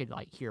because I could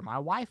hear my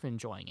wife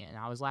enjoying it and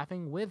I was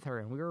laughing with her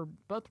and we were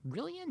both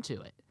really into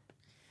it.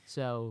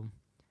 So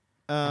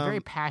I'm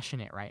very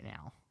passionate right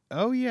now.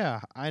 Oh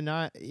yeah,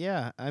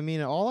 I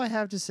mean, all I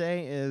have to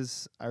say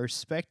is I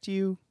respect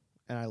you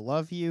and I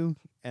love you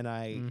and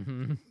I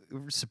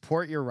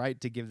support your right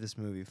to give this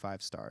movie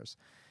 5 stars.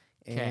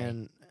 'Kay.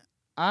 And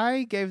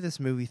I gave this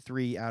movie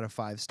 3 out of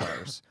 5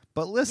 stars.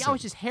 But listen, Yeah,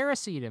 which is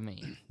heresy to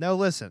me. no,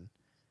 listen.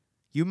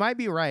 You might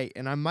be right,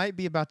 and I might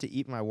be about to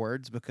eat my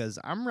words because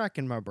I'm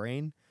racking my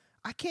brain.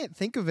 I can't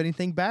think of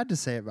anything bad to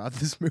say about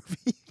this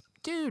movie.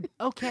 Dude,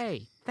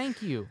 okay.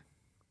 Thank you.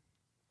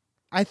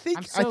 I think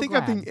I'm so I'm being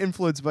glad.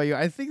 influenced by you.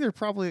 I think there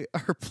probably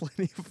are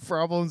plenty of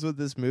problems with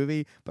this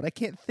movie, but I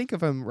can't think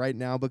of them right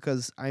now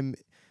because I'm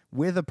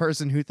with a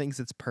person who thinks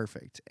it's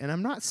perfect, and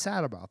I'm not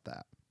sad about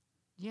that.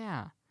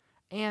 Yeah.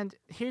 And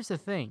here's the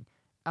thing.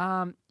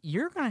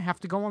 You're going to have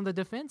to go on the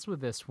defense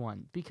with this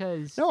one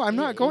because... No, I'm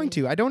not going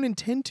to. I don't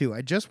intend to.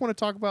 I just want to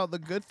talk about the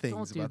good things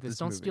Don't do about this. this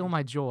Don't movie. steal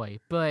my joy.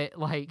 But,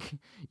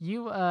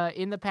 you,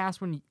 in the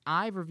past when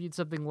I've reviewed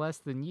something less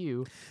than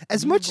you...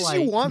 As you've, much as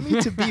you want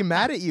me to be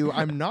mad at you,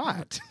 I'm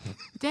not.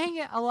 Dang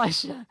it,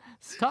 Elisha.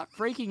 Stop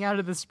breaking out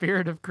of the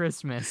spirit of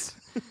Christmas.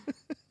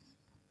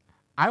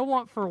 I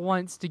want for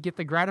once to get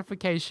the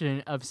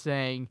gratification of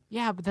saying,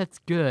 yeah, but that's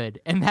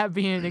good, and that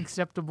being an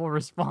acceptable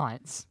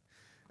response.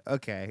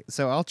 Okay,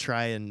 so I'll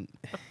try and...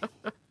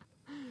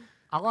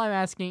 All I'm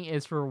asking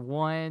is for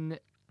one,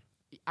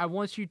 I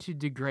want you to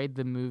degrade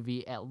the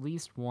movie at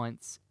least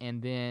once,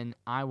 and then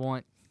I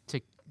want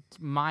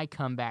my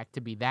comeback to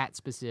be that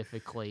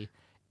specifically,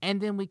 and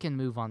then we can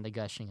move on to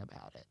gushing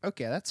about it.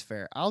 Okay, that's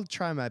fair. I'll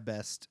try my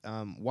best.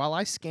 While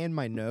I scan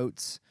my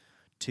notes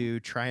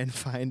to try and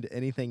find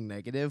anything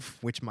negative,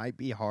 which might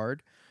be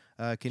hard,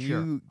 can Sure.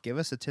 you give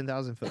us a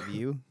 10,000-foot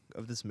view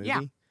of this movie?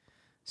 Yeah.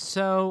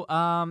 So,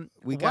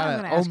 We what I'm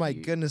got gonna oh ask my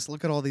you- goodness,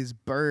 look at all these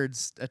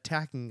birds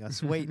attacking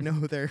us. Wait, no,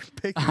 they're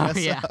picking Oh, us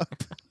yeah.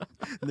 up.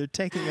 They're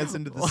taking us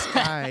into the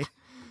sky.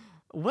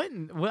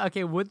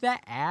 Would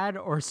that add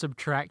or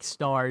subtract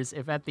stars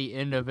if at the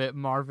end of it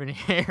Marvin and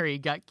Harry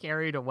got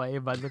carried away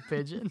by the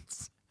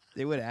pigeons?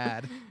 They would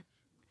add.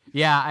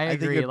 Yeah, I I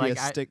think agree. it'd be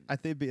I I think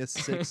it'd be a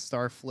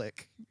 6-star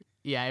flick.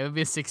 Yeah, it would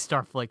be a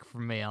 6-star flick for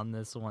me on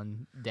this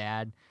one,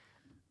 Dad.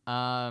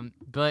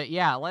 But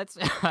yeah, let's.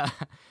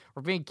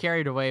 We're being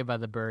carried away by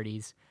the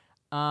birdies.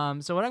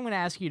 So what I'm going to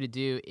ask you to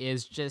do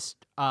is just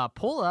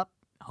pull up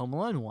Home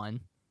Alone 1,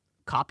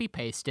 copy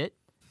paste it,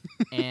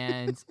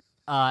 and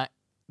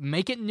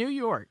make it New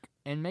York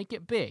and make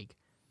it big.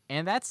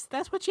 And that's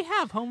what you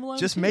have, Home Alone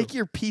Just 2. make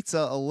your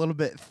pizza a little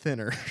bit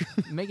thinner.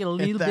 Make it a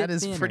little bit That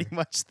is thinner. pretty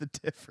much the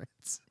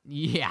difference.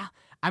 Yeah.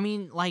 I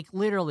mean, like,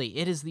 literally,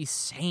 it is the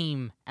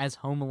same as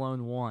Home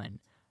Alone 1.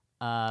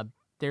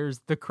 There's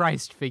the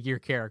Christ figure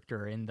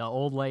character and the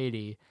old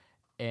lady,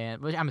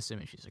 and I'm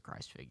assuming she's a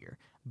Christ figure.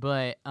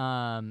 But,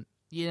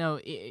 you know,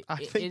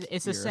 I think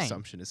it's your the same.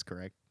 assumption is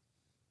correct.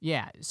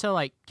 Yeah. So,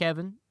 like,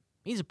 Kevin,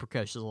 he's a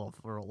precocious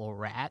little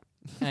rat,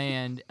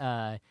 and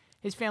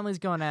his family's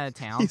going out of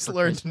town. He's for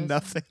learned Christmas.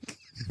 nothing.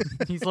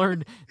 He's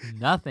learned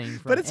nothing.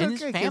 From, But it's and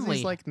okay his because family,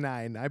 he's like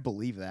 9. I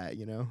believe that,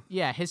 you know?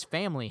 yeah, his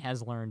family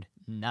has learned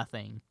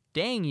nothing.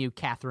 Dang you,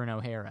 Catherine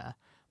O'Hara.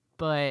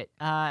 But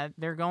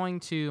they're going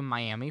to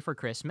Miami for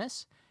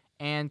Christmas,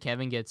 and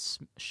Kevin gets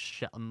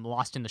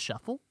lost in the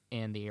shuffle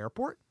in the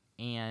airport,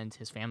 and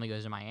his family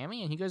goes to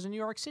Miami, and he goes to New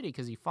York City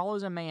because he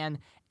follows a man,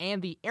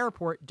 and the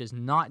airport does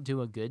not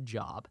do a good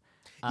job.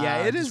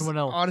 Yeah, it just is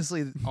wanna-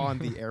 honestly on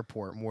the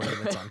airport more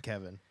than it's on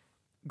Kevin.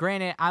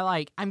 Granted,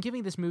 I'm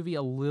giving this movie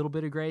a little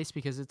bit of grace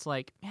because it's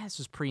like, yeah, this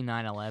was pre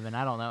 9/11.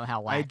 I don't know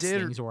how lax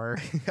things were.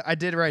 I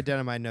did write down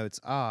in my notes,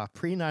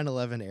 pre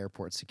 9/11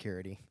 airport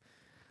security.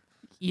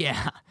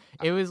 Yeah,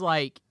 it was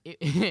like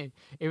it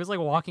was like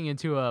walking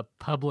into a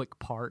public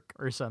park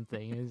or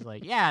something. It was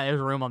like, yeah, there's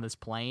room on this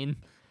plane.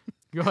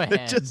 Go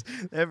ahead. Just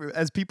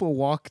as people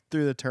walk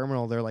through the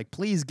terminal, they're like,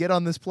 "Please get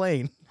on this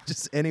plane."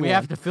 Just anyone. we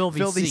have to fill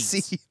these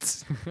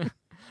seats.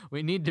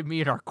 We need to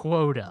meet our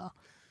quota.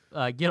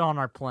 Get on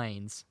our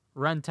planes.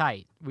 Run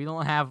tight. We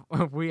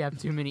have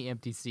too many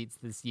empty seats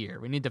this year.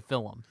 We need to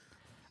fill them.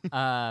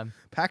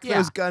 Pack yeah.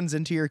 those guns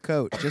into your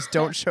coat. Just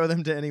don't show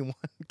them to anyone.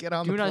 Get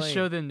on Do the not plane.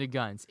 show them the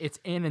guns. It's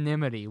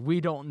anonymity.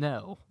 We don't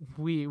know.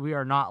 We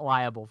are not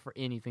liable for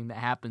anything that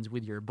happens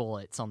with your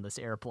bullets on this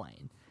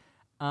airplane.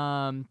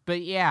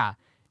 But yeah,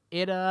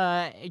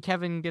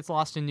 Kevin gets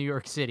lost in New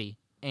York City,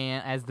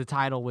 and as the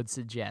title would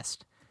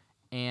suggest.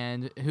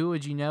 And who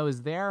would you know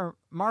is there?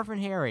 Marvin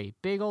Harry,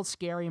 big old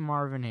scary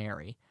Marvin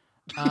Harry.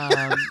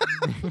 I'm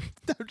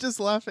just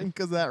laughing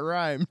because that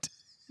rhymed.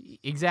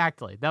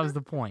 Exactly, that was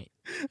the point.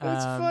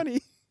 That's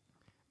funny.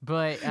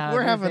 But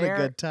We're having there. a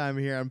good time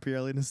here on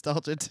Purely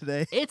Nostalgia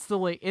today. It's the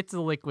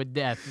liquid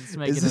death. It's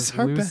making Is this us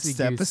our best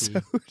loosey-goosey.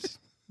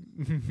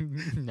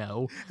 episode?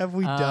 No. Have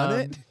we done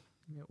it?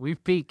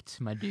 We've peaked,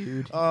 my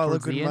dude. Oh,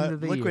 towards the end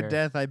of the Liquid year.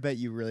 Death, I bet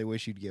you really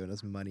wish you'd given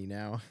us money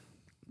now.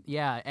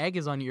 Yeah, egg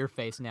is on your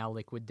face now,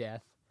 Liquid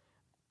Death.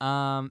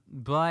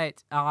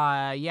 But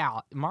yeah,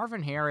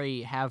 Marvin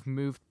Harry have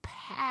moved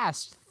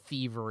past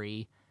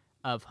thievery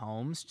of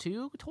homes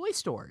to toy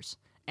stores.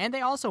 And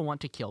they also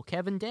want to kill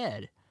Kevin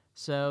dead.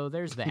 So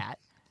there's that.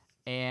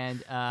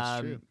 And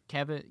true.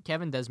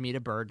 Kevin does meet a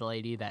bird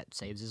lady that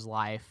saves his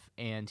life,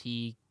 and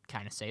he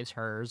kind of saves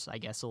hers, I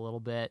guess, a little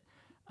bit.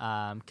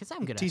 Because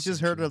I'm gonna Teaches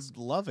assume her she to wants-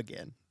 love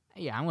again.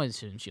 Yeah, I'm going to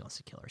assume she wants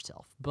to kill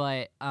herself.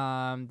 But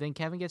then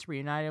Kevin gets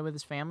reunited with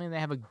his family, and they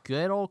have a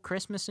good old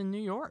Christmas in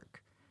New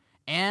York.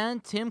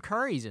 And Tim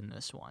Curry's in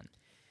this one.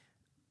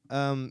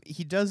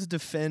 He does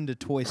defend a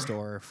toy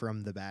store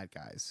from the bad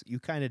guys. You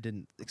kind of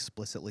didn't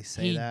explicitly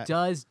say He that.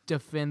 does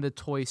defend the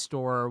toy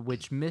store,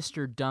 which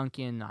Mr.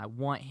 Duncan, I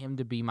want him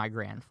to be my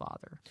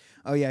grandfather.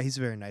 Oh yeah, he's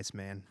a very nice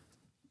man.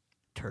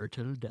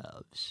 Turtle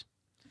doves.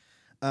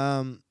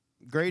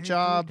 Great Turtle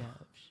job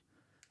doves.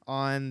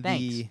 on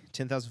the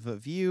 10,000 foot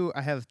view.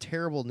 I have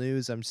terrible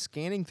news. I'm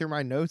scanning through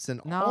my notes, and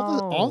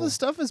all the No.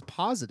 stuff is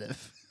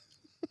positive.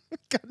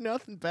 Got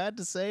nothing bad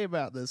to say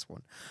about this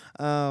one.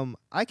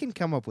 I can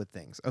come up with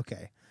things.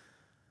 Okay.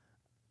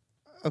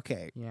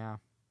 Yeah.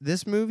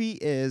 This movie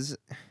is,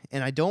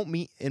 and I don't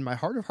mean, in my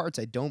heart of hearts,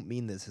 I don't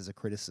mean this as a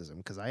criticism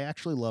because I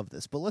actually love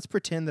this. But let's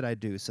pretend that I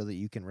do so that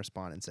you can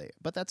respond and say it.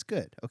 But that's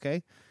good.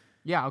 Okay.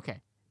 Yeah,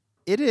 okay.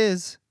 It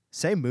is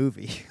same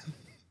movie.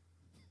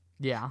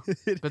 Yeah.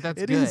 It- But that's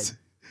it good. is-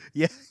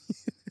 yeah.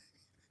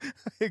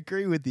 I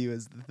agree with you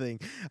is the thing.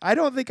 I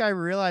don't think I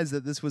realized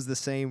that this was the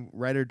same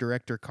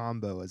writer-director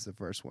combo as the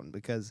first one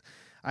because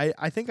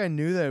I think I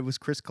knew that it was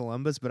Chris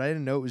Columbus, but I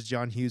didn't know it was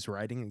John Hughes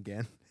writing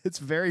again. It's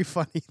very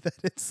funny that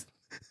it's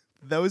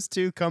those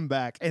two come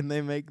back and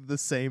they make the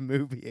same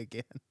movie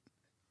again.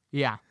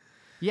 Yeah.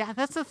 Yeah,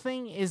 that's the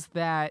thing is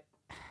that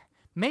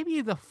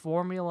maybe the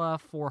formula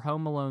for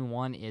Home Alone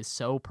 1 is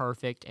so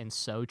perfect and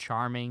so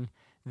charming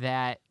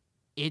that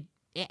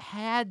it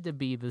had to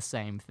be the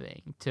same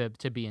thing to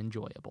be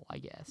enjoyable, I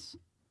guess.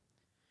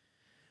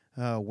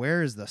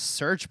 Where is the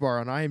search bar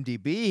on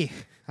IMDb?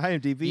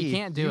 IMDb. You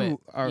can't do it. You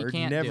Are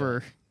can't do never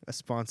it. a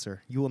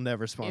sponsor. You will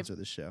never sponsor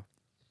this show.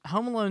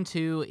 Home Alone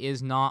 2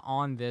 is not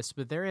on this,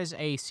 but there is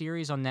a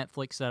series on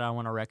Netflix that I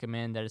want to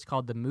recommend that is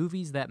called The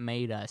Movies That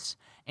Made Us,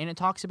 and it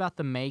talks about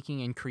the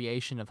making and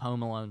creation of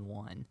Home Alone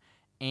 1.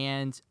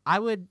 And I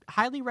would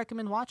highly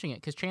recommend watching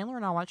it because Chandler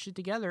and I watched it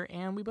together,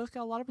 and we both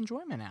got a lot of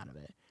enjoyment out of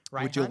it.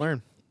 Right, What'd you honey?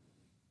 learn?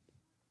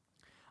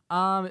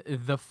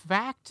 The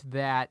fact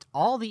that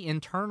all the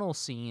internal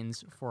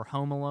scenes for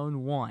Home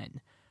Alone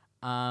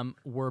 1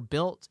 were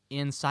built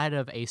inside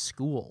of a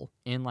school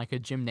in like a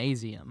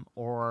gymnasium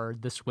or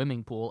the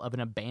swimming pool of an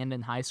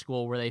abandoned high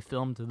school where they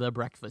filmed The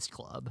Breakfast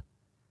Club.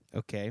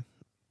 Okay,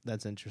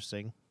 that's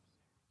interesting.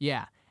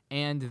 Yeah,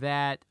 and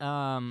that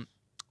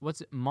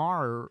what's it?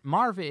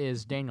 Marv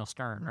is Daniel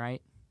Stern,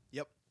 right?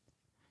 Yep.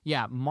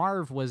 Yeah,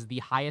 Marv was the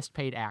highest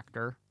paid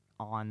actor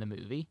on the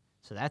movie,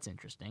 so that's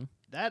interesting.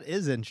 That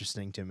is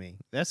interesting to me.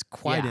 That's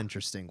quite Yeah.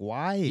 interesting.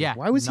 Why? Yeah,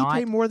 Why was he not-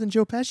 paid more than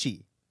Joe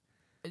Pesci?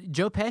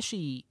 Joe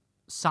Pesci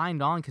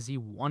signed on because he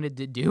wanted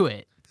to do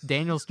it.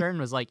 Daniel Stern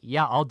was like,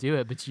 "Yeah, I'll do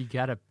it, but you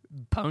gotta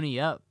pony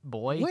up,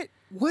 boy."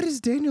 What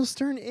is Daniel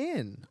Stern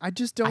in? I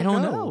just don't I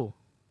don't know.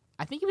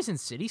 I think he was in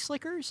City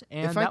Slickers,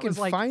 and If that I can was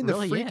like find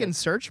really the freaking it.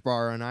 search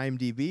bar on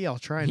IMDb, I'll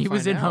try and He find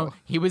was in out.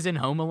 He was in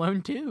Home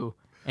Alone 2,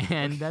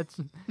 and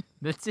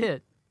that's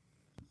it.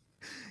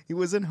 He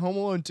was in Home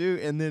Alone 2,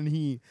 and then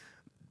he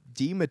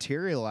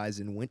dematerialized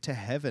and went to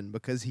heaven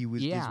because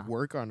his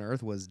work on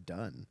Earth was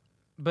done.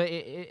 But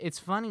it's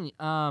funny.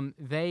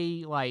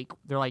 They're like,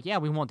 yeah,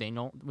 we want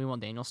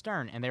Daniel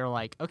Stern, and they were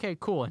like, okay,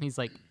 cool. And he's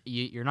like,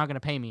 you're not gonna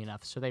pay me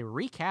enough, so they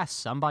recast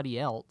somebody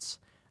else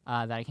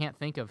that I can't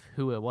think of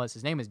who it was.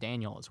 His name is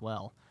Daniel as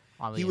well.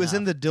 He was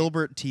in the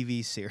Dilbert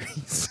TV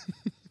series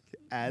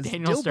as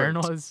Daniel Dilbert. Stern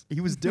was. He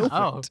was Dilbert.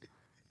 Oh,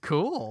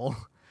 cool.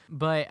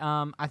 But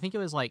I think it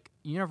was like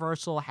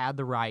Universal had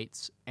the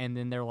rights, and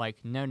then they're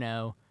like,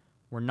 no,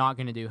 we're not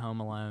gonna do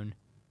Home Alone.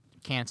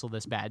 Cancel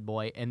this bad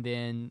boy, and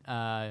then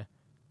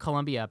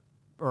Columbia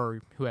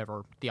or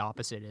whoever the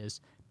opposite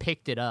is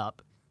picked it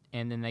up,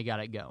 and then they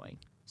got it going.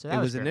 So that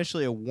It was fair.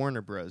 initially a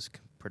Warner Bros.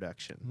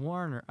 Production.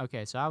 Warner.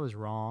 Okay, so I was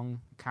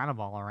wrong, kind of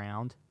all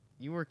around.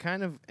 You were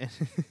kind of.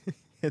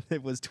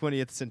 It was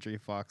 20th Century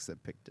Fox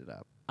that picked it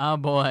up. Oh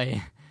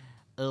boy,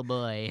 oh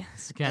boy,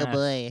 it's kinda,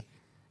 boy.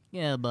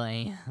 oh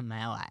boy,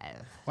 my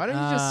wife. Why don't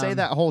you just say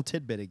that whole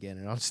tidbit again,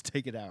 and I'll just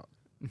take it out.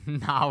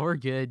 Nah, we're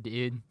good,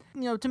 dude.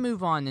 You know, to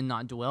move on and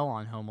not dwell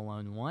on Home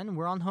Alone 1,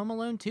 we're on Home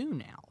Alone 2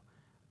 now.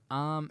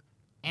 And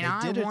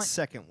They did its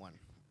second one.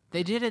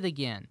 They did it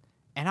again.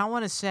 And I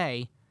want to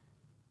say,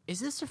 is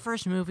this the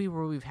first movie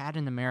where we've had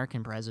an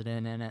American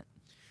president in it?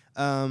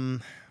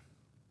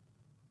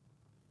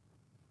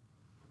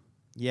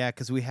 Yeah,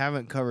 because we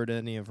haven't covered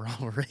any of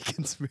Ronald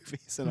Reagan's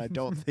movies, and I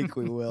don't think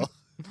we will.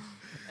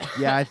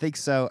 Yeah, I think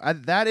so.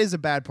 That is a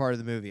bad part of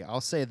the movie.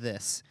 I'll say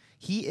this.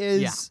 He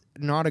is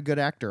not a good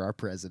actor, our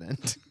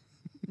president.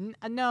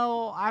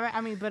 No,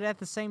 I mean, but at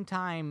the same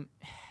time,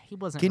 he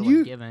wasn't Can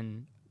really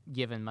you-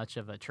 given much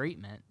of a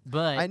treatment.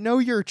 But I know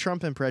your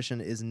Trump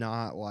impression is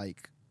not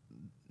like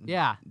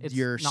yeah, it's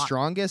your not,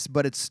 strongest,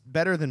 but it's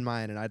better than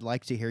mine, and I'd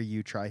like to hear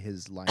you try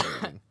his line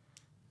reading.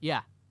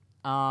 Yeah.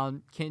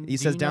 He do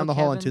says you down know the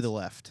hall and to Kevin's- the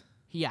left.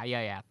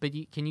 Yeah. But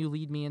can you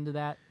lead me into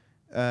that?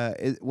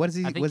 What is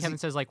he? I think was Kevin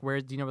says like,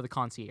 where do you know where the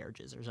concierge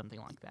is or something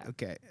like that?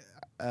 Okay.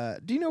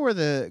 Do you know where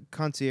the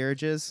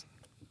concierge is?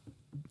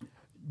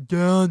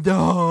 Down the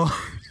hall.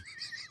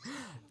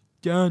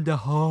 Down the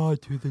hall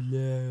to the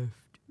left.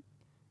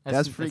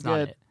 That's pretty not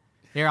good. it.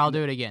 Here, I'll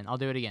do it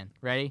again.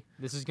 Ready?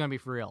 This is gonna be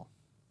for real.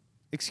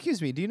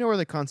 Excuse me. Do you know where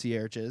the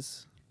concierge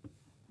is?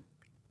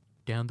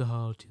 Down the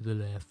hall to the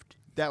left.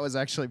 That was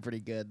actually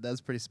pretty good. That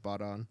was pretty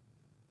spot on.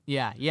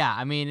 Yeah.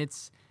 I mean,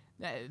 it's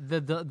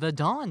the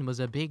Dawn was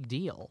a big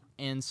deal,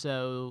 and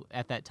so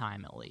at that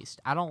time, at least,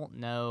 I don't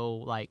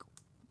know like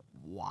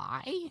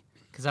why,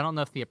 because I don't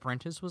know if The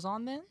Apprentice was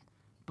on then,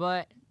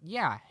 but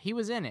yeah, he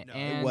was in it. No, it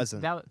and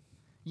wasn't.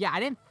 Yeah, I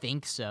didn't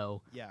think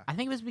so. Yeah. I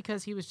think it was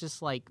because he was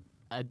just like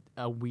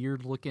a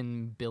weird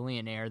looking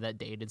billionaire that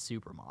dated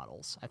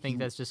supermodels. I think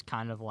that's just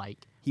kind of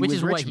like, He which was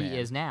is rich what man. he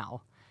is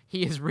now.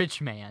 He is rich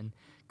man,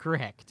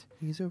 correct.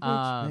 He's a rich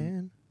Um,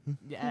 man.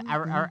 Yeah,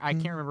 I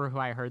can't remember who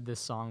I heard this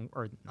song,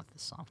 or not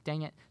this song,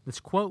 dang it, this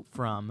quote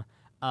from,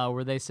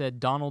 where they said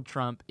Donald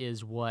Trump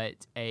is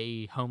what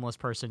a homeless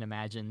person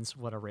imagines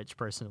what a rich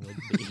person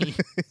would be.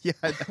 Yeah,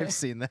 I've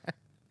seen that.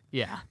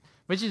 Yeah,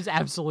 which is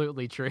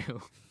absolutely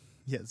true.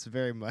 Yes,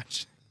 very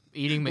much.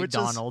 Eating Which is-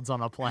 McDonald's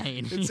on a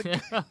plane.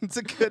 It's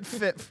a good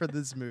fit for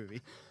this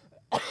movie.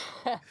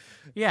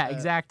 Yeah,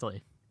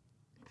 exactly.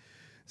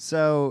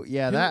 So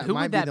yeah, that who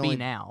might would be that the be only.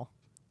 now?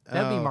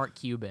 That'd be Oh, Mark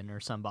Cuban or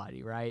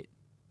somebody, right?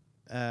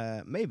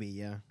 Maybe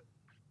yeah.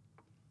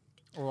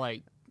 Or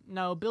like,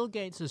 no, Bill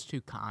Gates is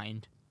too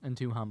kind and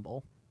too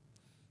humble.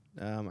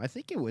 I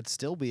think it would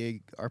still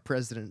be our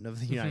president of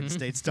the United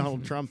States,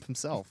 Donald Trump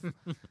himself.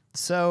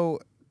 So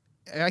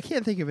I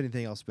can't think of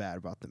anything else bad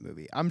about the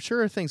movie. I'm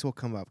sure things will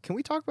come up. Can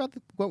we talk about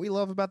what we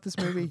love about this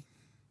movie?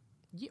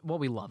 Yeah, what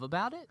we love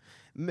about it?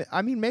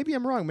 I mean, maybe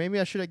I'm wrong. Maybe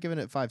I should have given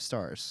it 5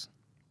 stars.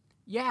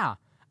 Yeah,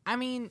 I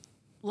mean,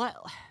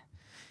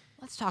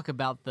 let's talk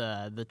about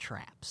the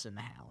traps in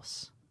the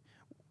house.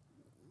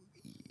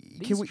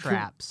 These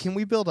traps. Can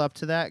we build up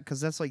to that?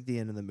 Because that's like the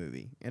end of the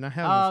movie, and I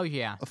have Oh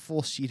yeah, a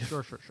full sheet of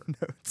sure.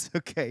 notes.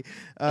 Okay.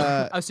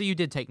 Oh, so you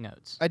did take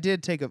notes. I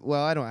did take a.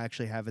 Well, I don't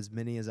actually have as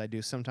many as I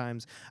do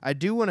sometimes. I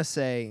do want to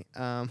say,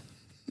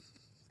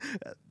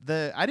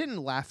 I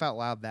didn't laugh out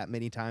loud that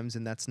many times,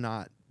 and that's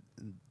not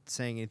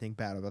saying anything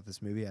bad about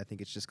this movie. I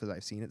think it's just because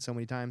I've seen it so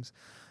many times.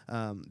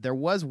 There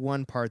was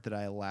one part that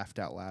I laughed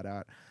out loud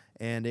at,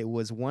 and it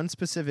was one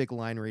specific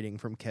line reading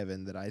from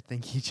Kevin that I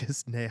think he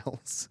just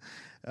nails.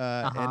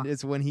 And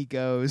it's when he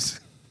goes,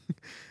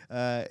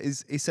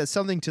 he says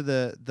something to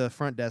the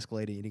front desk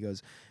lady, and he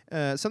goes,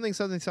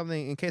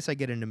 something, in case I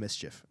get into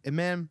mischief. And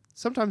man,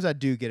 sometimes I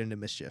do get into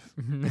mischief.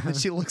 And then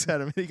she looks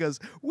at him, and he goes,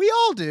 we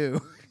all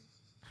do.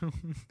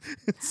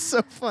 It's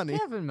so funny.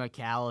 Kevin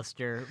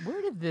McAllister,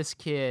 where did this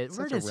kid,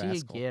 where does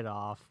he get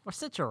off? Or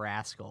such a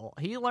rascal.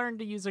 He learned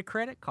to use a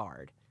credit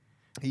card.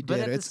 He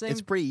did.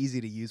 It's pretty easy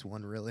to use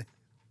one, really.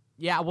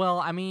 Yeah, well,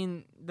 I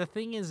mean, the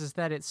thing is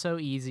that it's so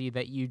easy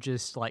that you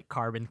just, like,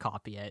 carbon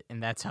copy it,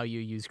 and that's how you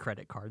use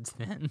credit cards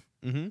then.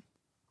 Mm-hmm.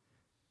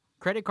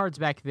 Credit cards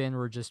back then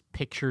were just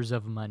pictures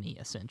of money,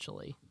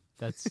 essentially.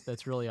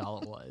 That's really all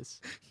it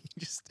was. You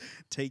just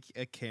take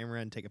a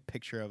camera and take a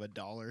picture of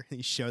 $1, and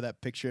you show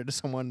that picture to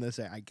someone, and they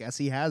say, I guess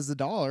he has the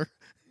 $1.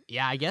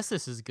 Yeah, I guess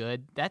this is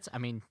good.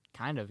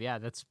 Kind of, yeah,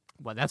 that's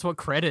what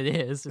credit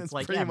is. It's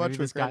like, pretty much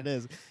what credit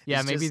is.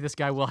 Yeah, maybe this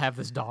guy will have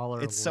this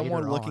 $1. It's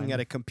someone looking at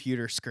a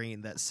computer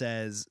screen that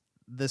says,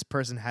 this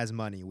person has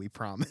money, we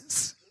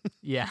promise.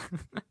 Yeah.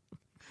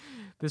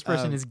 This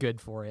person is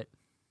good for it.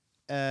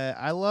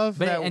 I love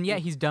that. And yet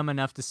he's dumb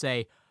enough to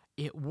say,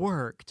 it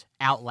worked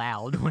out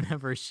loud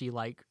whenever she,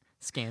 like,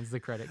 scans the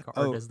credit card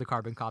or does the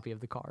carbon copy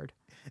of the card.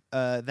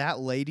 That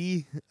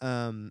lady,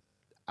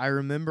 I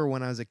remember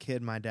when I was a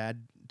kid, my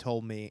dad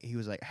told me, he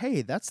was like,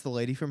 hey, that's the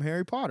lady from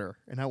Harry Potter.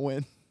 And I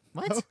went,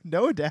 what?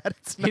 No, Dad,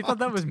 it's not. You thought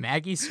that was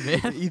Maggie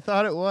Smith? He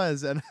thought it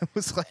was, and I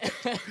was like,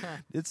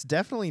 it's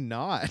definitely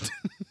not.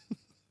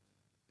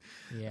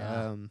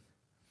 Yeah.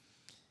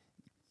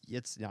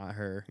 It's not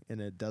her,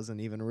 and it doesn't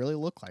even really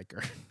look like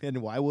her.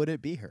 And why would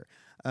it be her?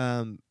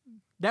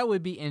 That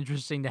would be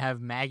interesting to have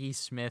Maggie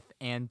Smith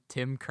and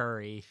Tim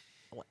Curry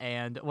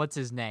and what's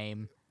his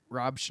name?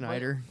 Rob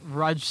Schneider.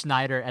 Rob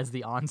Schneider as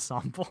the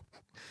ensemble.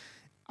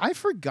 I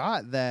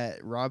forgot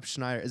that Rob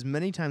Schneider, as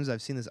many times as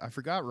I've seen this, I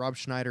forgot Rob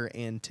Schneider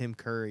and Tim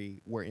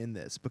Curry were in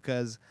this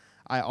because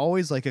I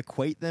always like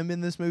equate them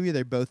in this movie.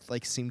 They both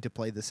like seem to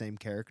play the same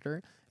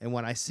character. And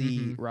when I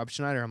see Rob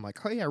Schneider, I'm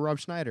like, oh yeah, Rob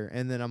Schneider.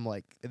 And then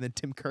and then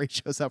Tim Curry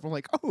shows up. I'm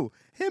like, oh,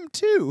 him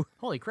too.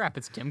 Holy crap,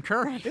 it's Tim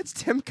Curry. It's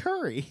Tim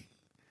Curry.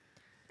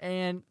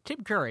 And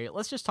Tim Curry,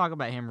 let's just talk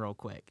about him real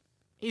quick.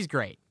 He's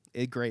great.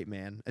 A great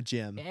man. A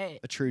gem. A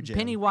true gem.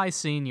 Pennywise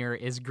Sr.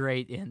 is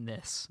great in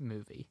this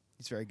movie.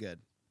 He's very good.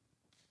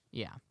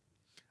 Yeah.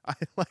 I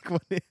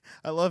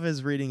love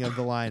his reading of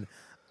the line,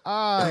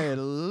 I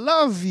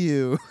love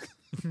you,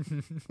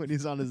 when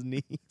he's on his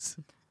knees.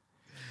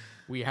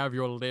 We have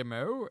your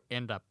limo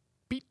and a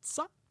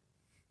pizza.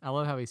 I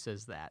love how he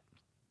says that.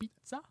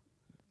 Pizza.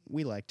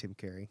 We like Tim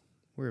Curry.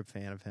 We're a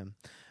fan of him.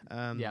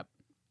 Yep.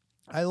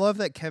 I love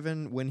that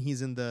Kevin, when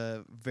he's in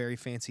the very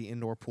fancy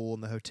indoor pool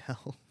in the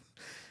hotel,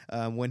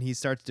 when he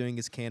starts doing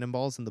his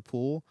cannonballs in the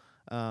pool,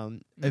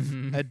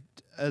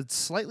 a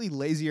slightly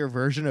lazier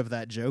version of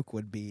that joke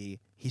would be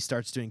he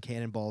starts doing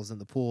cannonballs in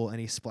the pool and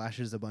he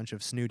splashes a bunch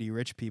of snooty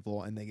rich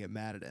people and they get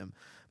mad at him.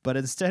 But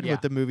instead,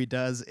 what the movie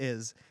does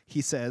is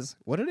he says,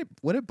 would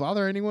it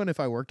bother anyone if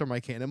I worked on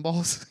my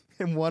cannonballs?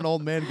 And one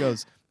old man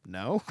goes,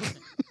 no.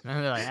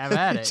 And they're like, have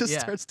at it. He just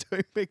starts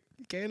doing big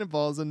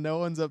cannonballs and no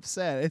one's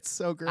upset. It's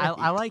so great.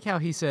 I like how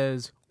he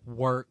says,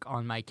 work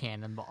on my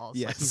cannonballs.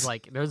 Yes. Like, he's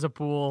like, there's a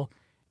pool.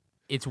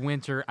 It's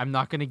winter. I'm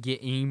not going to get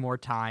any more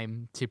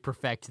time to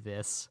perfect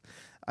this.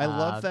 I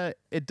love that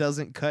it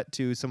doesn't cut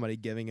to somebody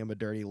giving him a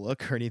dirty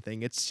look or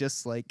anything. It's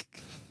just like,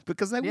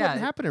 because that wouldn't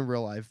happen in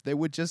real life. They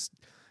would just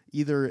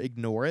either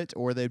ignore it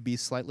or they'd be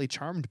slightly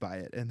charmed by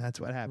it. And that's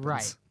what happens.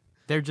 Right.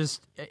 They're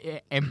just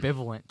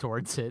ambivalent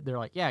towards it. They're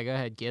like, yeah, go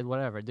ahead, kid,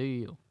 whatever, do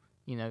you.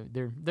 You know,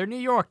 they're New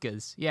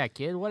Yorkers. Yeah,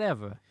 kid,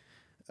 whatever.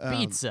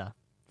 Pizza.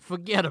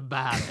 Forget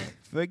about it.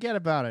 Forget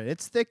about it.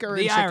 It's thicker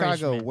The in Chicago.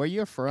 Irishman. Where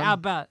you're from. How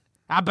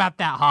about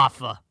that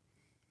Hoffa?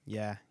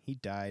 Yeah, he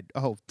died.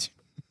 Oh,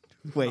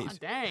 wait. Oh,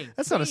 dang.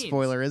 That's not a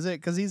spoiler, is it?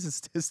 Because he's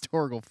a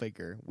historical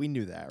figure. We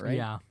knew that, right?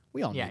 Yeah.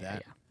 We all knew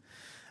that.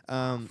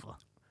 Yeah.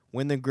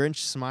 When the Grinch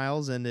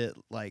smiles and it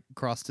like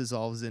cross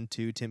dissolves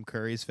into Tim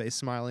Curry's face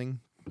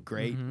smiling,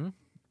 great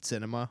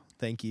cinema.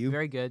 Thank you.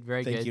 Very good.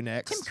 Very good. Thank you.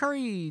 Next. Tim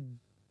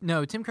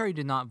Curry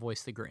did not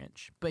voice the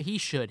Grinch, but he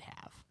should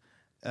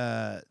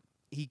have.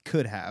 He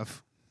could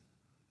have.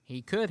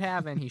 He could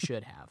have, and he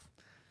should have.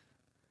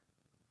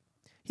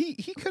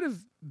 He could have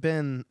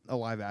been a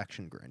live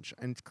action Grinch,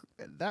 and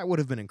that would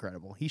have been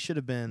incredible. He should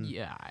have been.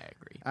 Yeah, I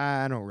agree.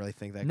 I don't really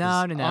think that. No.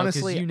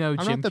 Honestly, you know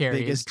I'm Jim not the Carrey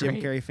biggest is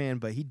great. Jim Carrey fan,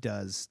 but he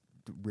does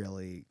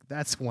really.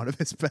 That's one of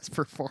his best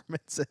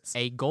performances.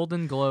 A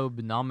Golden Globe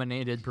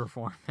nominated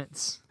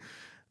performance.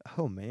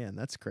 Oh man,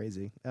 that's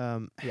crazy.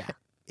 Yeah.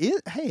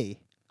 Hey,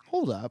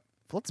 hold up.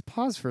 Let's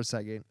pause for a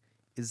second.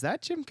 Is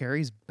that Jim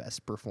Carrey's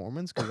best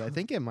performance? Because I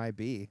think it might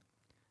be.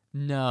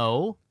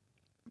 No.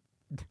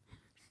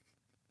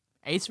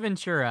 Ace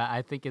Ventura,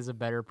 I think, is a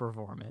better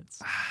performance.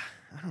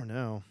 I don't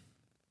know.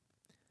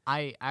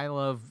 I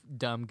love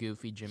dumb,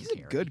 goofy Jim He's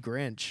Carrey. a good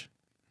Grinch.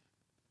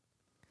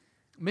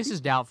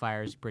 Mrs.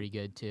 Doubtfire is pretty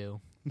good too.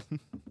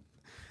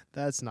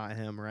 That's not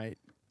him, right?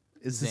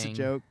 Is this a Zing.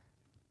 joke?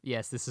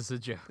 Yes, this is a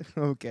joke.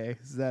 Okay.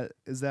 Is that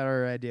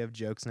our idea of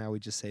jokes now? We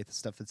just say the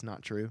stuff that's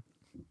not true.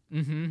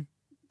 Mm-hmm.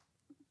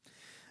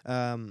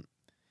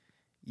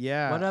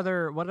 Yeah.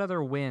 What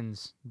other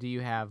wins do you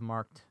have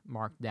marked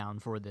down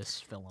for this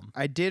film?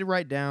 I did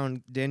write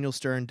down Daniel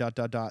Stern ...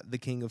 the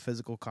king of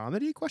physical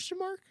comedy ?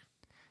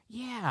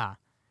 Yeah.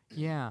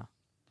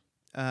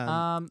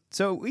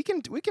 So we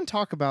can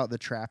talk about the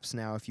traps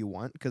now if you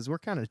want, because we're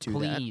kind of to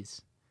that.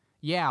 Please.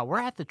 Yeah, we're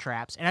at the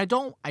traps, and I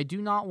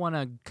do not want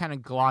to kind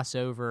of gloss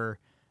over,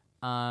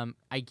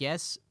 I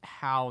guess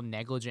how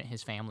negligent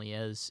his family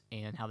is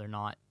and how they're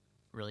not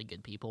really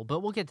good people, but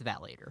we'll get to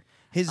that later.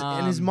 His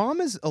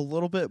mom is a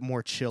little bit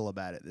more chill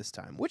about it this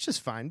time, which is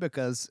fine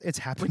because it's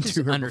happened Which to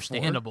is her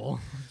understandable.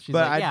 She's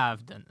But like, yeah,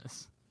 I've done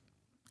this.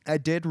 I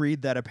did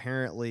read that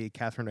apparently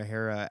Catherine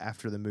O'Hara,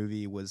 after the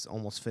movie was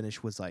almost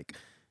finished, was like,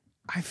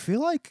 I feel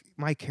like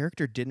my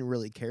character didn't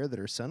really care that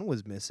her son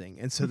was missing,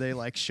 and so they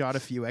like shot a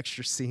few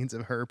extra scenes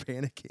of her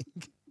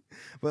panicking.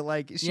 But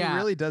like, she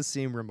really does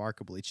seem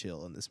remarkably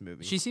chill in this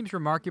movie. She seems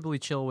remarkably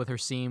chill with her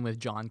scene with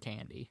John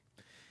Candy.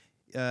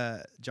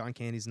 John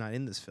Candy's not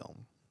in this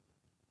film.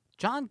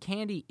 John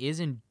Candy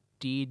is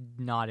indeed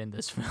not in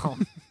this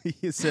film. He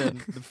is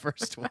in the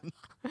first one.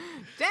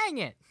 Dang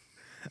it!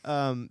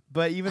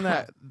 But even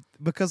that,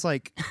 because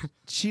like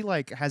she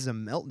like has a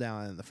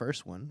meltdown in the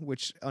first one,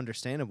 which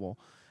understandable,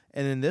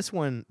 and in this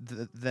one,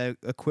 the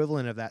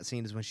equivalent of that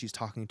scene is when she's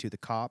talking to the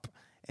cop,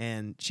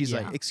 and she's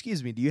like,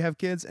 "Excuse me, do you have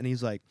kids?" And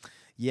he's like,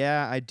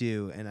 "Yeah, I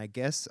do, and I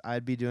guess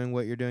I'd be doing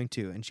what you're doing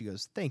too." And she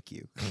goes, "Thank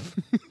you."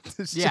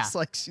 It's just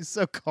like she's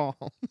so calm.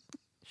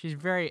 She's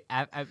very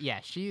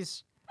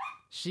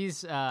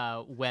she's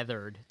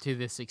weathered to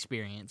this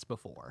experience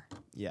before.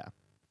 Yeah.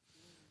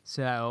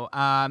 So,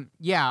 I mean,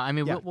 Yeah,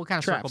 we'll kind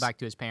of circle traps. back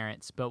to his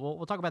parents, but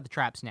we'll talk about the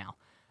traps now.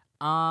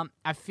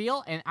 I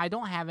feel, and I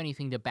don't have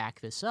anything to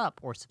back this up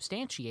or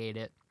substantiate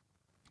it,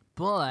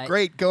 but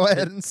Great, go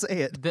ahead and say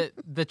it.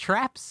 the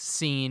traps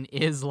scene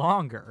is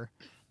longer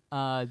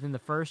than the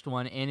first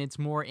one, and it's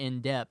more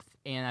in depth.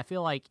 And I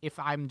feel like if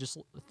I'm just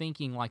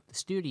thinking like the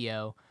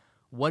studio,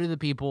 what do the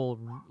people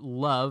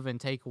love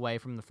and take away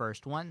from the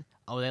first one?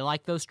 Oh, they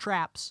like those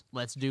traps.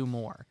 Let's do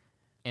more.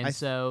 And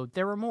so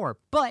there were more,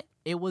 but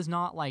it was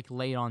not like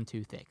laid on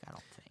too thick, I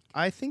don't think.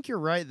 I think you're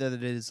right that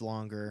it is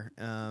longer,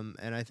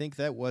 and I think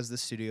that was the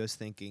studio's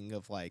thinking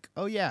of like,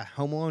 oh yeah,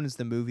 Home Alone is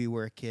the movie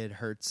where a kid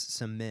hurts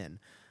some men.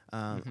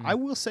 I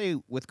will say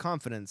with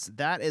confidence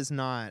that is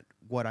not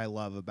what I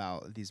love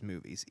about these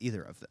movies,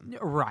 either of them.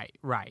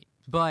 Right.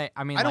 But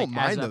I mean, I like, don't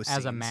mind as those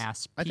a scenes.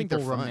 mass, I think they're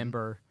people fun.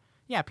 remember.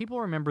 Yeah,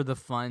 people remember the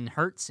fun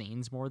hurt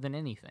scenes more than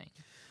anything.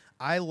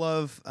 I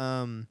love.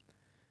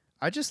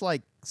 I just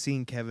like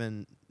seeing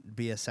Kevin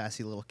be a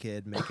sassy little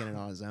kid making it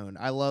on his own.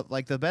 I love,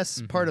 like, the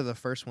best part of the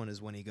first one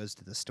is when he goes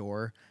to the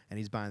store and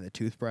he's buying the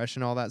toothbrush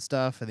and all that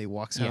stuff, and he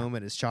walks home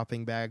and his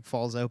shopping bag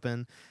falls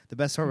open. The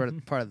best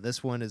part of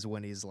this one is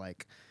when he's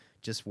like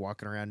just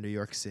walking around New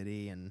York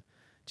City and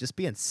just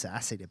being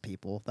sassy to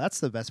people. That's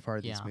the best part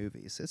of these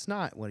movies. It's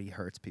not when he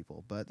hurts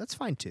people, but that's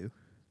fine too.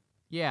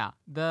 Yeah,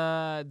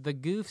 the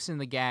goofs and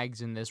the gags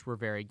in this were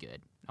very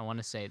good. I want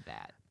to say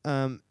that.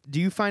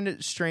 Do you find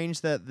it strange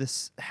that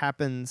this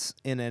happens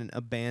in an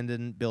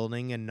abandoned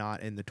building and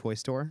not in the toy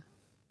store?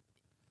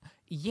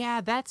 Yeah,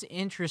 that's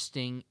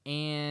interesting,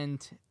 and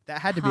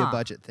That had to be a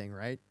budget thing,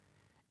 right?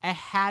 it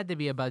had to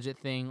be a budget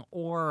thing,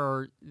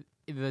 or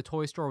the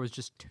toy store was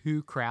just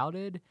too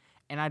crowded,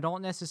 and I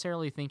don't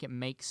necessarily think it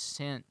makes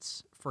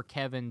sense for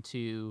Kevin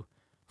to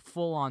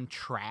full-on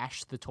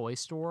trash the toy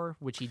store,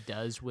 which he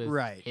does with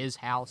his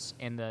house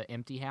and the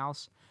empty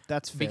house.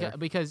 That's fair.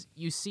 Because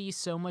you see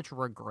so much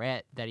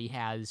regret that he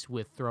has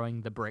with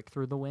throwing the brick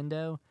through the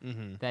window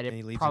that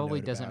it probably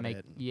doesn't make.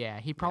 Yeah,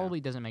 he probably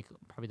doesn't make a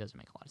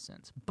lot of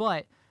sense.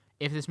 But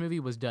if this movie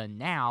was done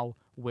now,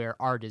 where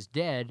art is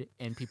dead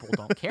and people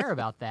don't care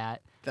about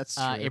that, That's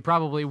true. it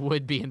probably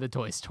would be in the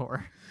toy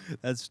store.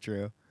 That's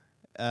true.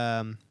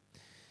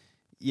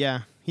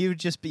 Yeah, he would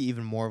just be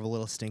even more of a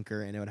little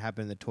stinker, and it would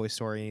happen in the toy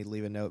store, and he'd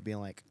leave a note being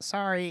like,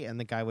 "Sorry," and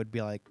the guy would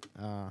be like,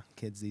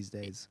 kids these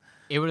days.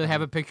 It would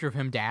have a picture of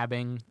him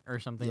dabbing or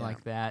something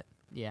like that.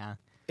 Yeah.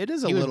 It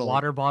is He a would little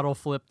water bottle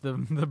flip the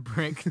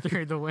brick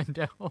through the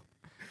window.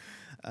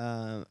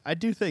 I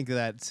do think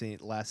that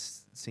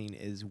last scene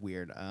is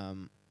weird.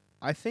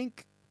 I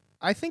think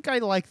I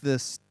like the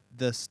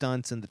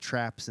stunts and the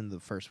traps in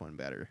the first one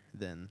better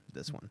than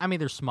this one. I mean,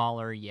 they're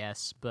smaller,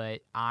 yes,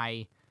 but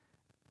I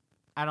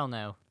don't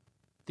know.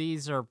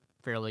 These are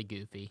fairly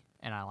goofy,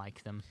 and I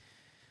like them.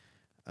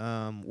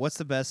 What's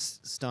the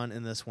best stunt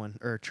in this one?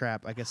 Or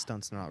trap? I guess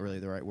stunt's not really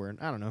the right word.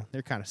 I don't know.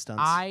 They're kind of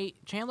stunts.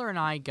 Chandler and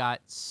I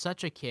got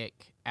such a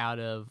kick out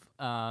of,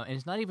 and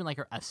it's not even like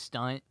a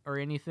stunt or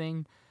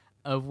anything,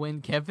 of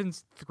when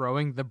Kevin's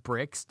throwing the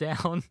bricks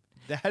down.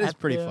 That is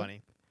pretty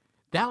funny.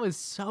 That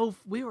was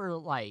we were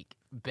like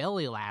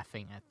belly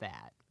laughing at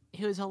that.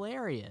 It was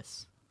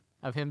hilarious.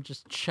 of him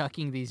just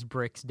chucking these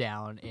bricks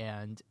down,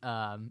 and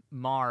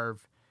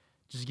Marv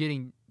just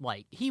getting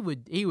like he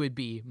would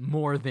be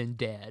more than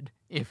dead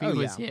if he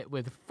was hit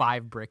with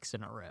 5 bricks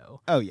in a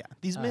row. Oh yeah,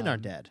 these men are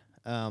dead.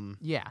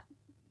 Yeah.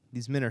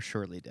 These men are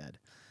surely dead.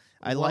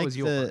 What was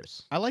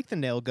yours? I like the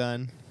nail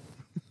gun.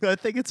 I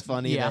think it's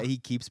funny Yeah. that he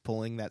keeps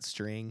pulling that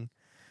string,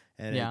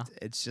 and Yeah.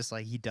 it's just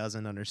like he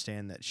doesn't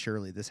understand that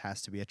surely this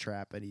has to be a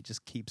trap, and he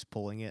just keeps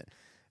pulling it.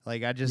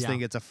 Like I just Yeah.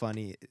 think it's a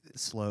funny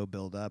slow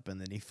build up,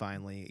 and then he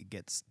finally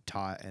gets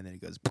taught, and then he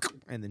goes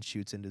and then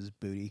shoots into his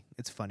booty.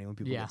 It's funny when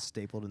people Yeah. get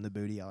stapled in the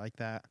booty. I like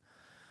that.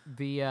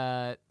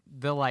 The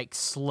like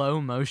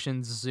slow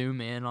motion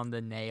zoom in on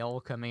the nail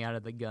coming out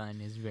of the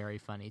gun is very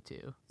funny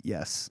too.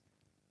 Yes.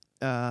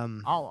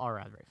 All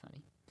around very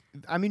funny.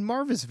 I mean,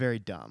 Marv is very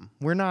dumb.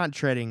 We're not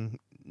treading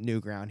new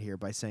ground here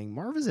by saying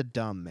Marv is a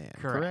dumb man.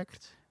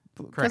 Correct.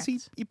 Because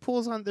he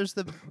pulls on. There's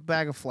the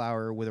bag of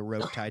flour with a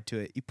rope tied to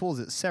it. He pulls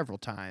it several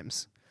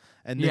times,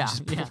 and then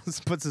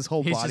just puts his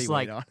whole He's body just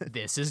weight like, on it.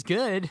 this is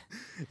good.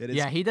 It is.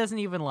 Yeah, he doesn't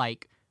even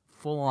like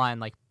full on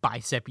like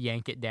bicep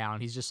yank it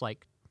down. He's just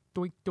like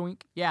doink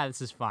doink. Yeah,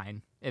 this is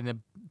fine, and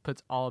then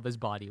puts all of his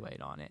body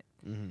weight on it.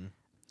 Mm-hmm.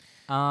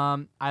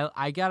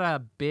 I got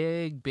a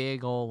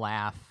big old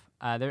laugh.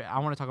 I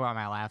want to talk about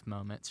my laugh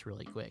moments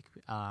really quick.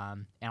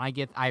 And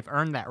I've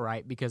earned that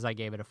right because I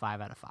gave it a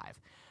 5 out of 5.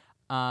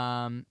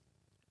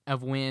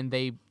 Of when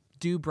they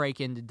do break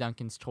into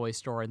Duncan's toy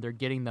store and they're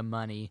getting the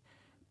money,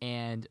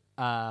 and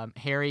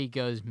Harry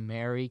goes,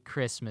 "Merry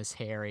Christmas,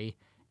 Harry,"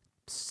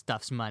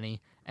 stuffs money,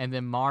 and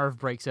then Marv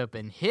breaks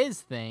open his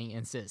thing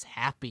and says,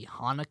 "Happy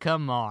Hanukkah,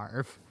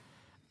 Marv."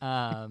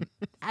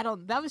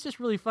 That was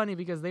just really funny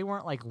because they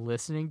weren't like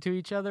listening to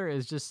each other. It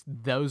was just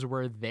those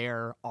were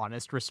their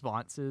honest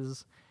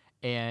responses,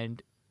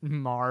 and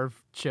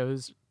Marv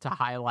chose to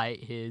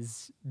highlight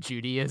his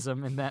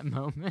Judaism in that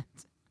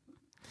moment.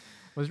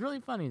 It was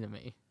really funny to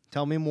me.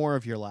 Tell me more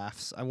of your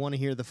laughs. I want to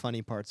hear the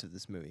funny parts of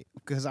this movie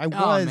because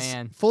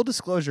man. Full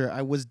disclosure,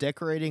 I was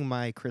decorating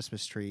my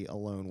Christmas tree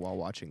alone while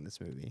watching this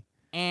movie.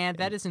 And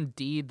that is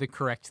indeed the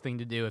correct thing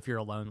to do if you're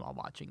alone while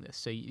watching this.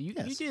 So you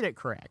did it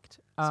correct.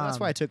 So that's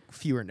why I took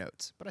fewer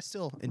notes, but I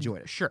still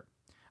enjoyed it. Sure.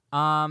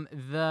 And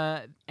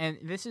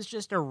this is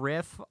just a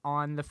riff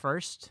on the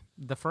first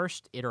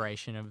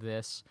iteration of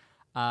this,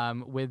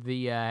 with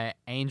the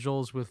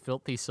Angels with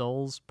Filthy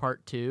Souls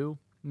Part 2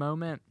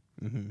 moment.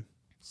 Mm-hmm.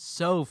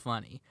 So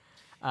funny,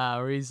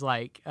 where he's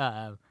like,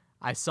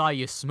 "I saw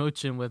you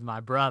smooching with my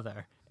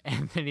brother,"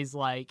 and then he's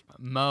like,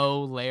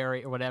 "Mo,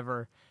 Larry, or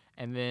whatever."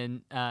 And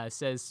then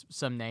says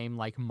some name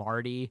like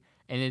Marty,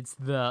 and it's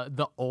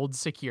the old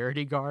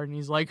security guard, and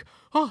he's like,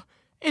 "Oh,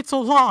 it's a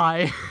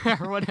lie,"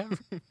 or whatever.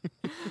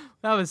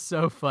 That was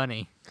so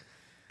funny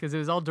because it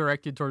was all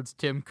directed towards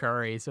Tim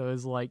Curry, so it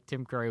was like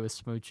Tim Curry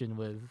was smooching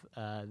with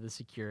the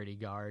security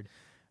guard.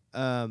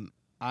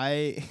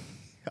 I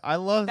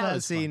love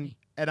that scene, funny.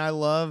 and I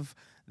love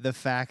the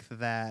fact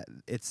that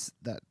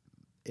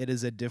it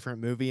is a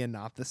different movie and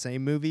not the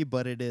same movie,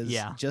 but it is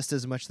just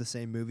as much the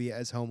same movie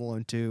as Home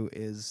Alone 2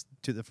 is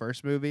to the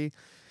first movie.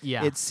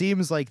 Yeah. It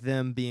seems like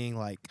them being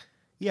like,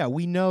 yeah,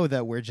 we know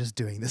that we're just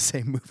doing the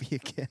same movie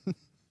again.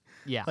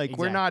 Yeah. Like,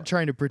 we're not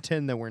trying to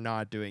pretend that we're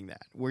not doing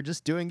that. We're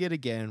just doing it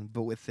again,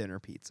 but with thinner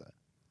pizza.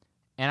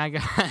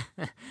 And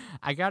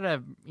I got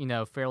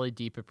a fairly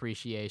deep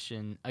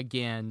appreciation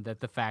again that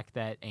the fact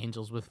that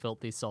Angels with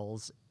Filthy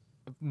Souls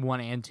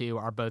 1 and 2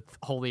 are both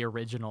wholly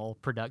original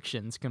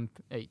productions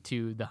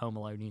to the Home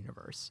Alone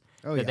universe.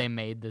 They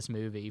made this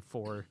movie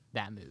for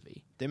that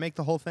movie. They make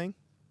the whole thing?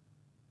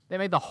 They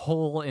made the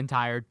whole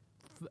entire.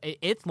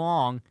 It's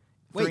long,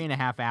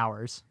 3.5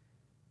 hours.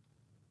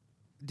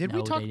 Did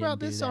we talk about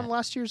this on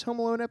last year's Home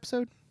Alone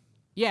episode?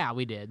 Yeah,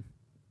 we did.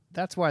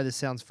 That's why this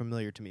sounds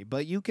familiar to me.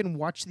 But you can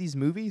watch these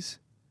movies?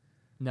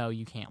 No,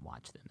 you can't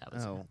watch them. That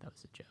was a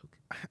joke.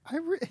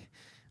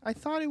 I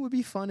thought it would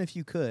be fun if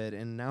you could,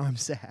 and now I'm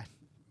sad.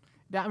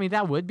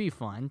 That would be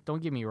fun.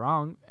 Don't get me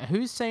wrong.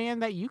 Who's saying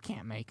that you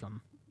can't make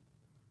them?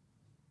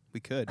 We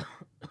could.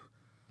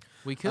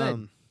 We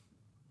could.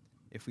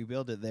 If we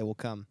build it, they will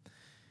come.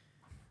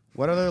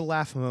 What other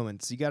laugh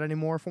moments? You got any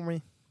more for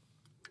me?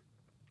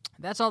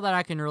 That's all that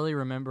I can really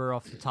remember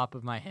off the top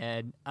of my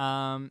head.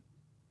 I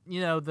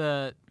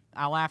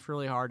laughed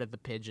really hard at the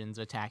pigeons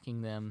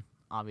attacking them.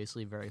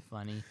 Obviously, very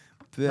funny.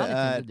 Not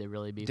intended to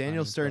really be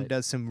Daniel funny, Stern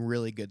does some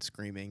really good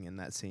screaming in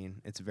that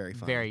scene. It's very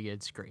funny. Very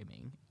good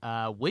screaming.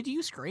 Would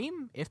you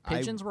scream if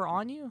pigeons were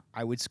on you?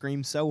 I would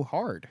scream so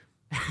hard.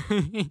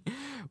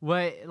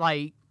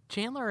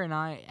 Chandler and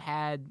I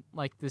had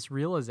like this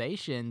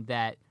realization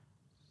that,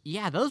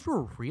 yeah, those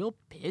were real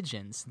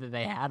pigeons that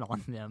they had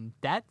on them.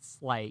 That's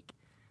kind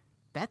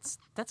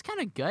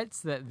of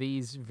guts that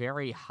these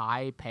very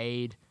high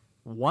paid,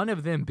 one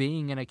of them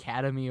being an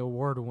Academy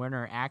Award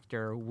winner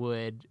actor,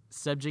 would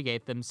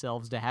subjugate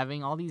themselves to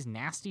having all these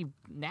nasty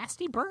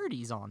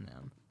birdies on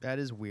them. That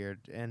is weird,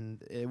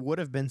 and it would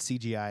have been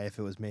CGI if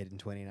it was made in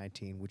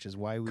 2019, which is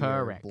why we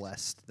were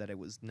blessed that it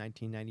was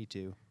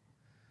 1992.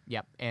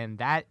 Yep, and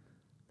that,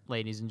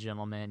 ladies and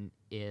gentlemen,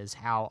 is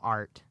how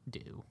art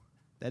do.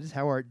 That is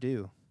how art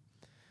do.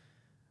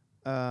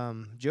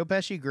 Joe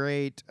Pesci,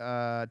 great.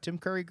 Tim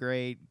Curry,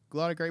 great. A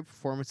lot of great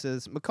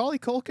performances. Macaulay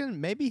Culkin,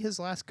 maybe his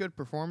last good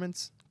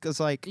performance. Because,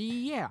 like,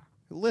 Yeah.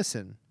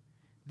 listen,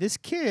 this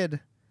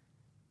kid,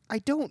 I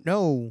don't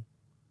know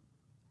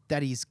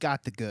that he's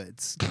got the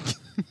goods.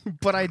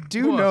 But I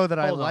do Well, know that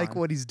I hold like on.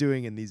 what he's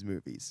doing in these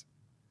movies.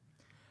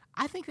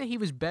 I think that he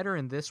was better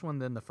in this one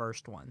than the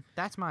first one.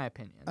 That's my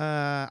opinion.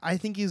 I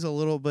think he's a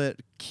little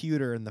bit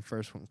cuter in the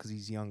first one because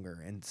he's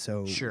younger, and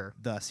so Sure.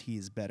 thus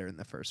he's better in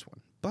the first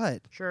one.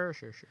 But Sure.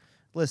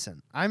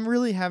 listen, I'm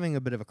really having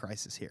a bit of a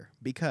crisis here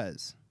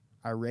because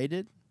I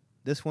rated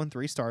this one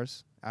 3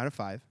 stars out of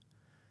 5,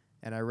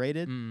 and I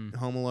rated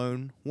Home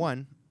Alone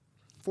 1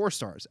 4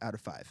 stars out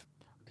of 5.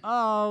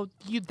 Oh,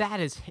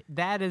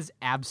 that is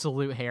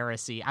absolute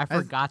heresy. I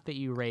forgot that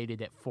you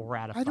rated it 4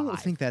 out of 5. I don't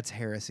think that's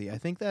heresy. I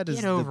think that is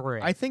Get over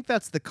it. I think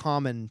that's the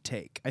common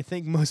take. I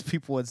think most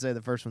people would say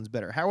the first one's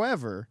better.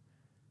 However,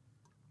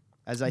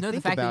 as I No, think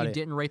the fact about that you it,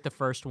 didn't rate the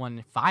first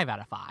one 5 out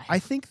of 5. I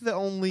think the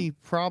only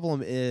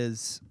problem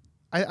is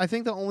I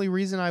think the only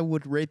reason I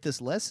would rate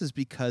this less is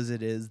because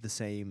it is the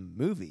same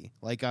movie.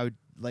 Like I would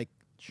like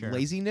Sure.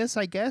 laziness,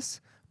 I guess,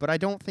 but I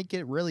don't think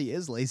it really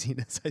is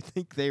laziness. I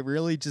think they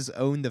really just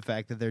own the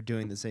fact that they're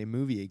doing the same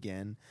movie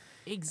again.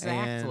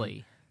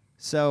 Exactly.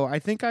 So I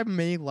think I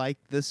may like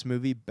this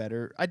movie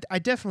better. I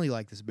definitely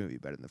like this movie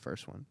better than the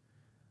first one.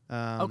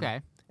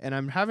 Okay. And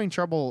I'm having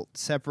trouble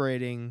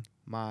separating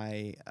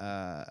my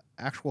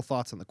actual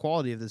thoughts on the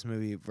quality of this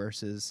movie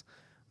versus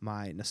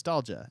my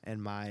nostalgia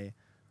and my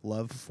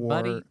love for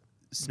Buddy,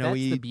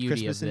 snowy the beauty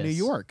Christmas of in New this.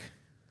 York.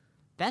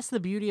 That's the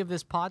beauty of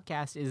this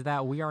podcast is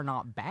that we are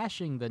not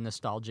bashing the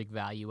nostalgic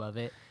value of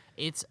it.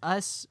 It's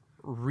us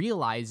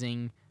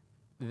realizing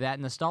that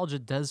nostalgia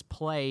does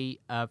play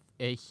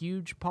a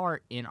huge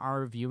part in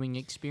our viewing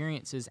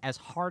experiences as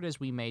hard as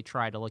we may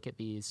try to look at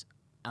these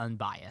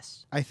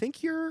unbiased. I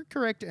think you're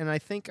correct, and I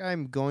think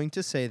I'm going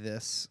to say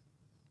this.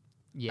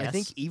 Yes. I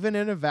think even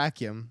in a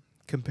vacuum,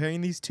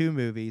 comparing these two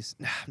movies,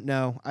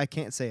 no, I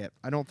can't say it.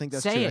 I don't think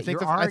that's Say true. it. I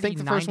think You're I already think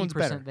the first one's 90%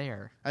 better.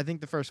 there. I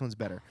think the first one's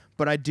better,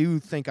 but I do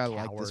think I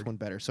like this Coward. one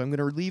better. So I'm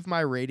going to leave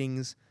my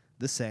ratings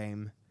the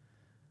same,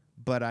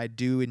 but I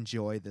do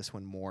enjoy this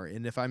one more.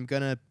 And if I'm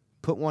going to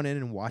put one in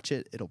and watch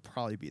it, it'll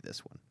probably be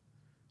this one.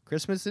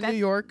 Christmas in New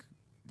York,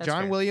 That's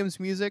John fair. Williams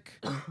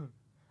music.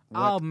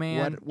 Oh,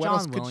 man, what John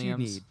else could you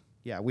Williams. need?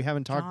 Yeah, we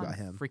haven't talked John about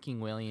him. freaking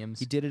Williams.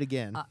 He did it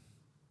again.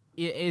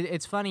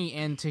 It's funny,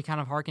 and to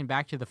kind of harken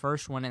back to the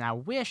first one, and I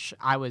wish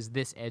I was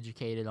this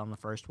educated on the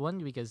first one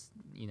because,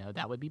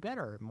 that would be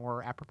better,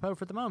 more apropos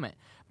for the moment.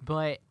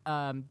 But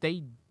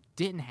they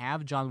didn't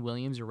have John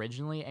Williams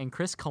originally, and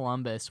Chris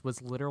Columbus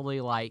was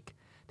literally like,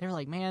 they're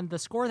like, man, the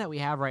score that we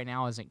have right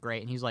now isn't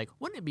great. And he's like,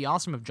 wouldn't it be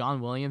awesome if John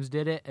Williams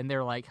did it? And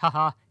they're like,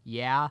 haha,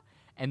 yeah.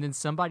 And then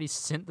somebody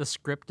sent the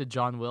script to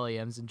John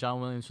Williams, and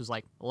John Williams was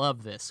like,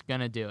 love this,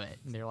 gonna do it.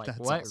 And they're like, That's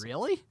what, awesome.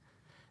 really?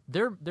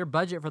 Their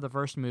budget for the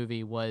first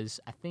movie was,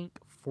 I think,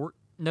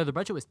 their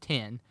budget was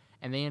 10,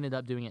 and they ended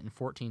up doing it in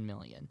 14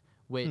 million,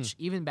 which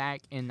even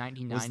back in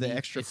 1990 Was the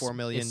extra is- 4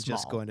 million is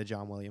just small. going to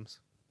John Williams?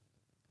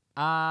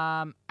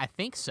 I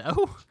think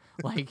so.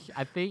 I think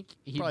Probably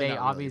they not really,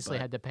 obviously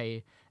but- had to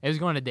pay. It was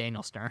going to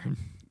Daniel Stern.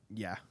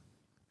 Yeah.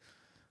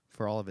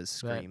 For all of his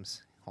But-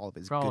 screams. All of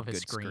his for all good, of his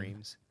good scream.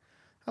 screams.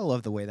 I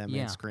love the way that man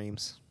Yeah.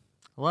 screams.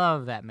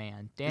 Love that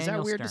man. Daniel Is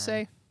that weird to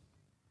Stern. say?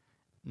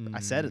 I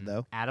said it,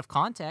 though. Out of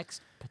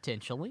context,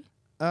 potentially.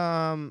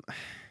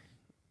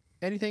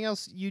 Anything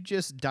else you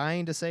just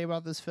dying to say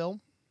about this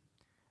film?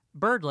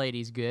 Bird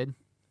Lady's good.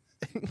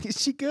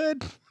 Is she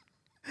good?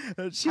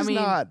 She's mean,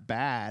 not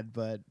bad,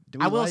 but do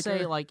we I will like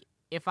say, her?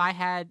 if I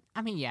had,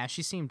 yeah,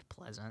 she seemed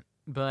pleasant,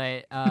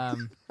 but I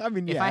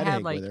mean, if yeah, I I'd had,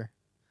 hang like, with her.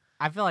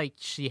 I feel like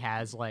she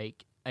has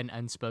an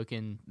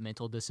unspoken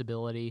mental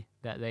disability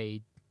that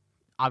they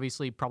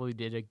obviously probably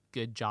did a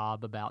good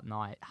job about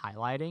not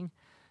highlighting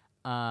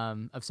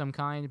of some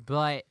kind.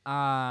 But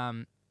I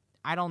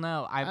don't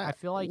know. I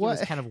feel like it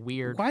was kind of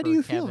weird. Why for do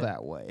you feel Kevin.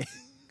 that way?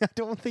 I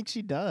don't think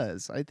she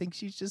does. I think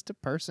she's just a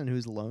person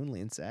who's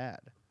lonely and sad.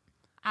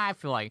 I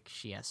feel like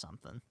she has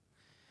something.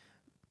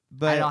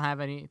 But I don't have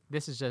any.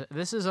 This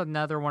is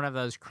another one of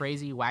those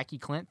crazy,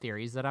 wacky Clint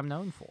theories that I'm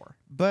known for.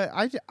 But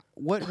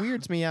what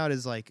weirds me out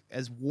is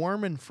as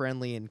warm and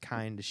friendly and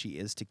kind as she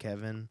is to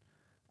Kevin,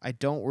 I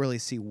don't really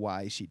see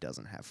why she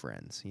doesn't have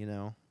friends.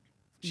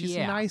 She's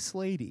Yeah. a nice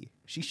lady.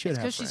 She should It's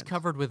have because friends. she's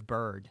covered with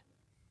Bird.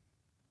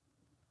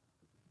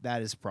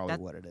 That is probably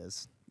That- what it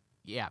is.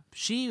 Yeah,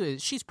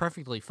 she's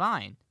perfectly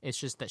fine. It's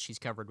just that she's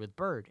covered with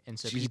Bird, and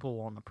so She's- people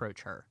won't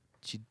approach her.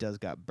 She does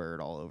got Bird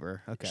all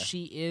over. Okay.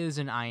 She is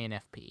an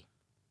INFP.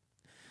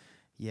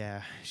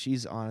 Yeah,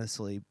 she's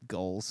honestly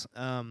goals.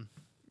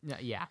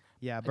 Yeah.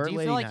 Yeah, Do Bird you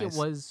Lady feel like nice. it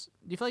was?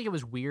 Do you feel like it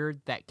was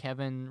weird that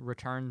Kevin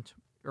returned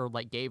or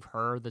gave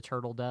her the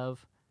turtle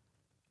dove?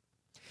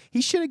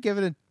 He should have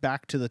given it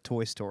back to the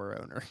toy store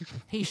owner.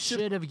 He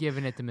should have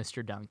given it to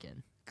Mr.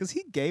 Duncan. Because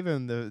he gave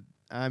him the.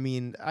 I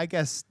mean, I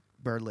guess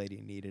Bird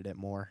Lady needed it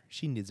more.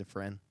 She needs a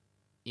friend.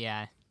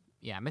 Yeah,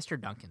 Mr.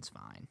 Duncan's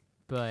fine,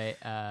 but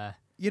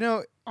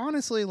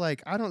Honestly,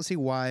 like, I don't see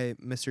why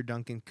Mr.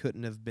 Duncan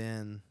couldn't have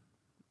been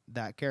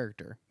that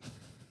character.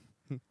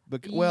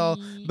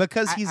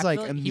 Because he's I like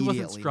feel like immediately he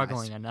wasn't nice.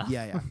 struggling enough.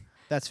 Yeah.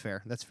 That's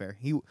fair.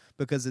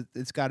 Because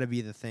it's got to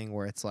be the thing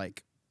where it's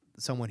like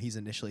someone he's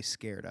initially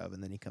scared of,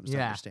 and then he comes to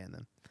Yeah. understand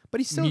them. But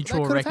he's still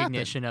Mutual that could have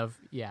recognition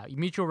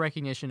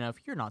of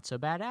you're not so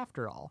bad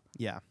after all.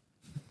 happened. Yeah.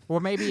 Or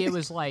maybe it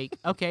was like,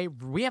 okay,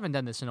 we haven't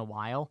done this in a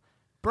while.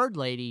 Bird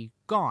Lady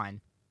gone.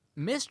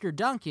 Mr.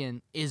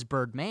 Duncan is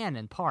Birdman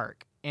in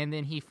park, and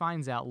then he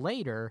finds out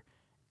later,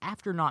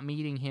 after not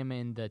meeting him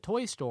in the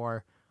toy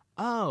store,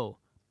 oh,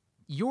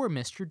 you're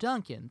Mr.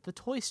 Duncan, the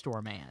toy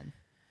store man.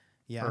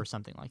 Yeah. Or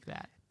something like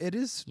that. It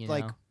is You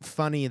like know?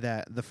 funny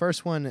that the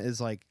first one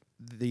is like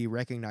the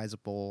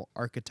recognizable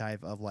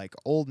archetype of like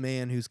old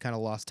man who's kind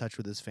of lost touch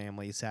with his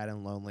family, sad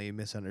and lonely,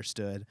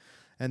 misunderstood.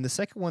 And the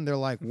second one, they're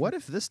like, what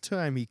if this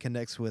time he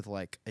connects with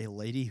like a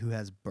lady who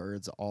has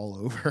birds all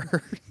over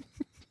her?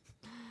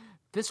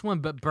 This one,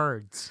 but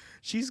birds.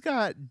 She's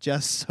got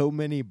just so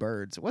many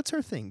birds. What's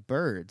her thing?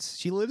 Birds.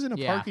 She lives in a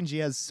Yeah. park and she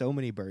has so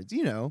many birds.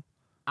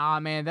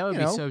 Ah, man, that would You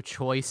be know, so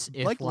choice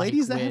if like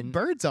ladies that when, have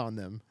birds on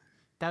them.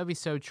 That would be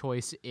so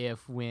choice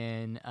if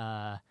when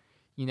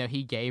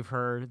he gave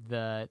her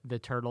the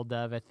turtle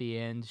dove at the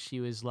end,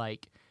 she was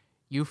like,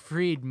 you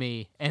freed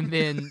me, and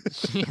then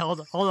she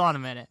hold on a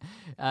minute,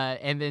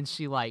 and then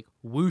she like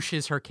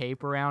whooshes her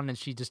cape around and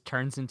she just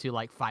turns into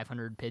like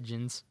 500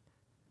 pigeons.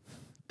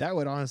 That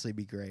would honestly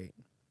be great.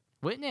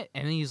 Wouldn't it?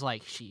 And then he's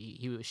like,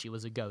 she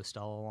was a ghost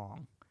all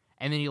along.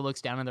 And then he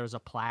looks down and there's a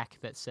plaque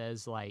that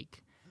says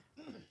like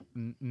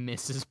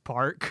Mrs.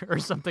 Park or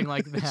something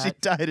like She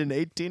that. died in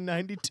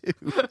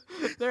 1892.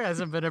 There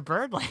hasn't been a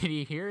bird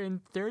lady here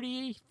in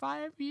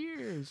 35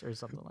 years or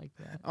something like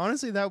that.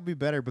 Honestly, that would be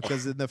better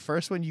because in the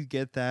first one you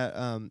get that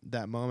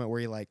that moment where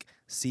he like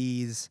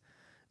sees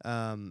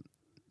the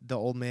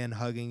old man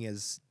hugging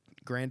his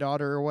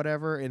granddaughter or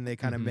whatever, and they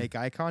kind of Mhm. make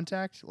eye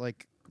contact.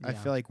 Like I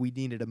Yeah. feel like we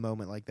needed a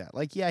moment like that.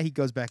 Like he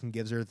goes back and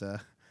gives her the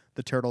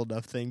turtle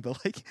dove thing,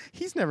 but like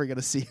he's never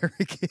gonna see her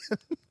again.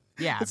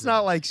 Yeah. It's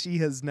not like she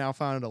has now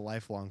found a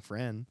lifelong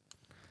friend.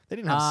 They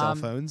didn't have cell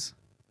phones.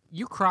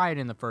 You cried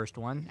in the first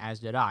one, as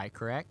did I,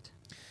 correct?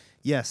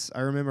 Yes, I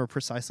remember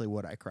precisely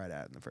what I cried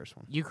at in the first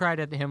one. You cried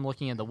at him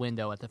looking in the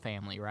window at the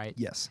family, right?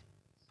 Yes.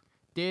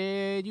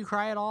 Did you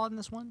cry at all in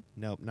this one?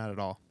 Nope, not at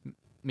all.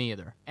 Me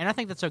either. And I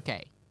think that's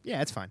okay.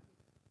 Yeah, it's fine.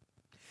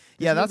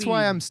 This Yeah, that's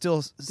why movie- I'm still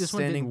one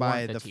standing didn't by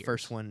warrant the the tears.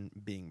 first one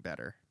being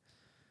better.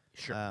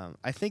 Sure.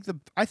 I think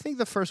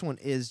the first one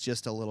is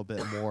just a little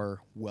bit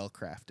more well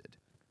crafted,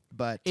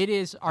 but It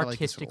is I like this one a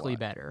artistically lot.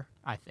 better,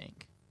 I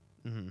think.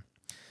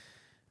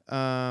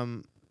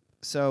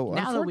 so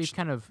Now that we've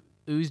kind of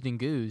oozed and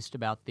goozed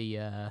about the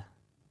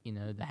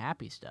the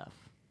happy stuff.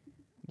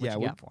 What Yeah,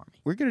 you got for me?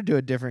 we're gonna do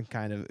a different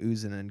kind of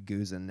oozing and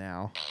goozing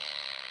now.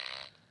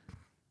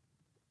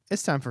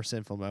 It's time for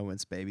sinful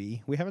moments,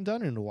 baby. We haven't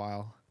done it in a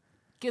while.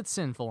 Get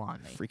sinful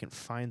on me. Freaking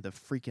find the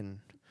freaking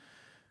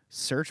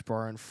search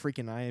bar on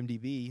freaking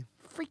IMDb.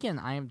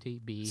 Freaking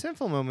IMDb.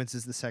 Sinful Moments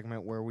is the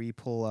segment where we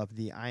pull up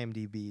the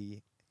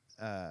IMDb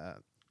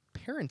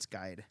Parents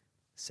Guide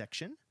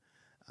section,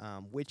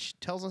 which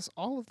tells us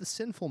all of the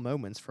sinful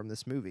moments from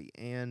this movie.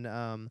 And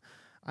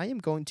I am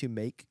going to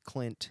make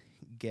Clint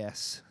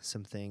guess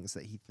some things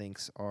that he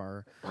thinks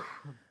are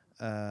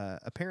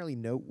apparently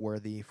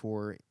noteworthy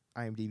for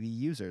IMDb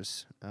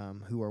users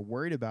who are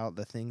worried about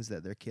the things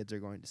that their kids are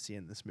going to see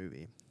in this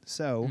movie.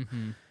 So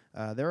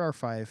there are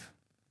five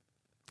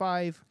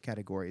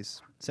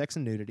categories: sex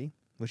and nudity,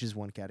 which is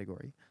one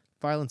category;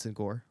 violence and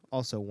gore,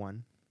 also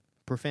one;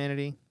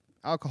 profanity;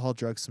 alcohol,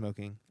 drugs,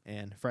 smoking;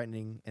 and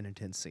frightening and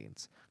intense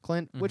scenes.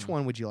 Clint, which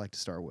one would you like to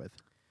start with?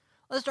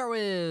 Let's start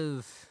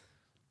with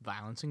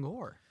violence and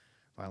gore.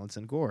 Violence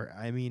and gore.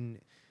 I mean,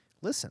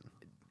 listen,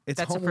 it's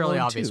That's a Home fairly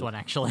Alone obvious 2. one,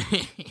 actually.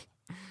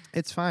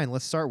 It's fine.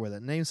 Let's start with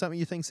it. Name something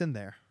you think's in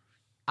there.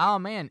 Oh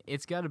man,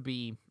 it's got to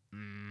be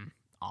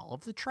all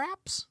of the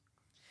traps.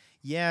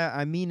 Yeah,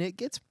 I mean, it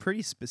gets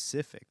pretty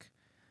specific.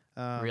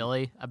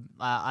 Really,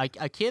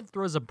 a kid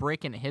throws a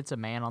brick and it hits a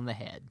man on the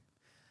head.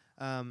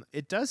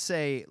 It does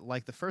say,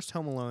 like the first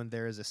Home Alone,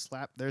 there's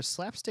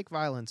slapstick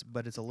violence,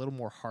 but it's a little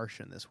more harsh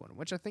in this one,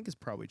 which I think is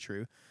probably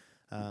true.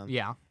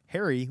 Yeah.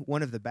 Harry,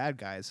 one of the bad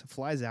guys,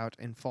 flies out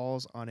and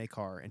falls on a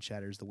car and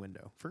shatters the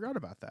window. Forgot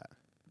about that.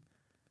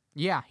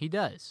 Yeah, he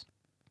does.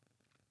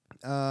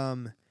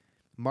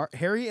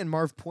 Harry and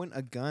Marv point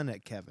a gun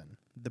at Kevin.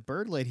 The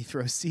bird lady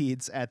throws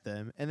seeds at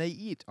them, and they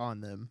eat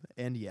on them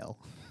and yell.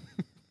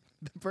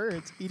 The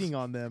birds eating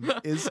on them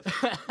is...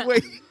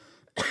 Wait.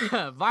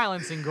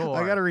 Violence and gore.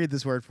 I got to read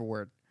this word for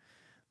word.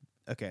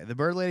 Okay, the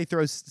bird lady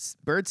throws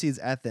bird seeds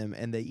at them,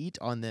 and they eat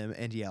on them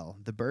and yell.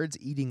 The birds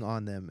eating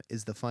on them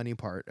is the funny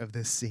part of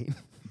this scene.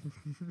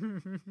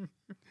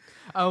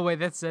 Oh, wait,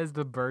 that says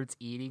the birds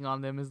eating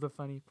on them is the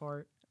funny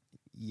part?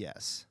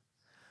 Yes.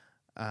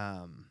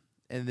 And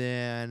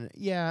then,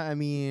 yeah, I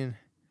mean,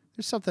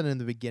 there's something in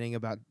the beginning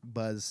about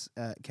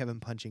Kevin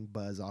punching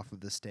Buzz off of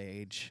the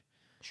stage.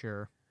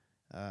 Sure.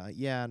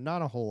 Yeah,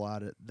 not a whole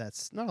lot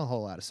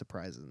of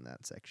surprises in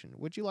that section.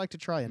 Would you like to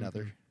try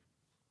another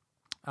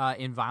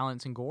In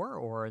violence and gore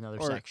or another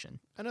Or- section?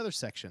 another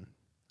section?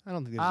 I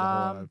don't think there's a whole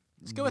lot of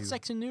Let's go with new-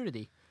 sex and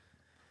nudity.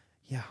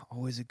 Yeah,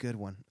 always a good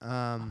one.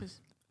 Always-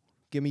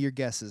 Give me your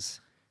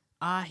guesses.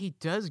 He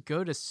does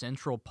go to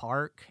Central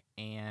Park,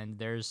 and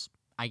there's,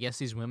 I guess,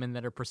 these women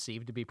that are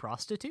perceived to be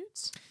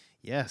prostitutes.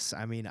 Yes,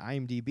 I mean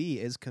IMDb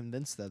is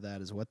convinced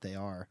that is what they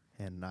are,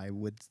 and I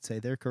would say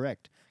they're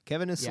correct.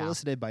 Kevin is Yeah.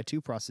 solicited by 2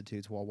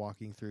 prostitutes while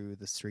walking through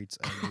the streets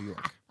of New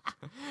York.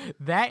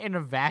 That in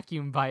a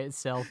vacuum by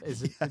itself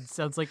is it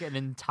sounds like an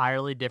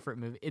entirely different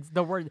movie. It's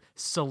the word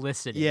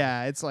solicited.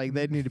 Yeah, it's like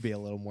they need to be a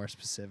little more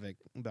specific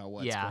about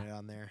what's Yeah. going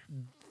on there.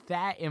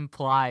 That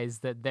implies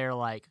that they're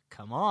like,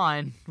 come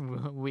on,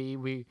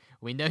 we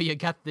know you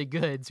got the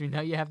goods, we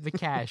know you have the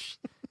cash.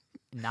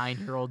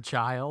 9-year-old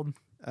child.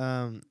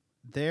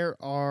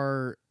 There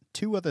are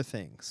 2 other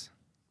things.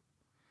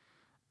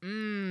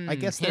 I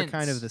guess they're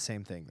kind of the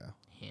same thing, though.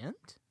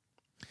 Hint.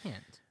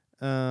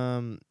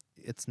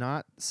 It's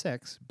not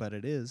sex, but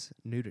it is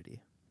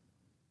nudity.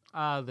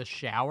 The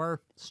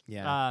shower.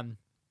 Yeah.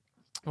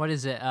 What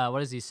is it? What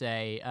does he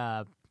say?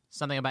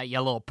 Something about you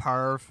little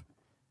perv.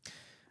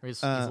 Or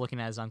he's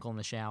looking at his uncle in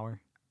the shower.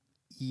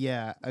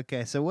 Yeah,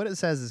 okay. So what it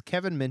says is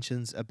Kevin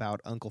mentions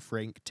about Uncle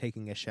Frank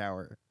taking a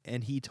shower,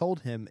 and he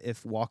told him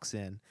if walks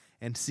in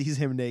and sees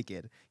him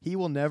naked, he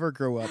will never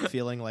grow up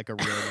feeling like a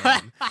real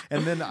man.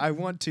 And then I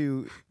want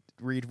to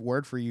read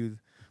word for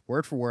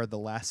word, the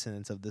last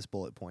sentence of this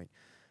bullet point.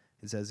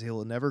 It says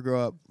he'll never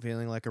grow up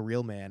feeling like a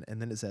real man,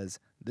 and then it says,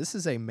 this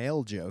is a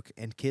male joke,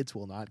 and kids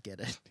will not get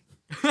it.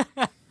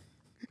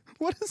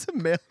 What is a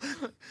male?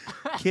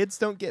 Kids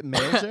don't get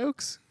male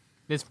jokes?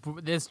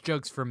 This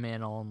joke's for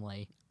men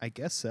only. I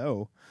guess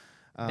so.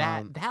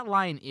 That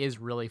line is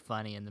really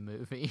funny in the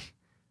movie.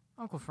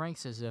 Uncle Frank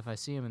says if I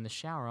see him in the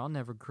shower, I'll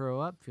never grow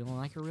up feeling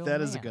like a real man.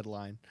 That is a good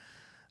line.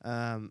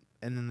 And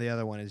then the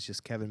other one is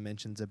just Kevin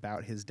mentions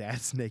about his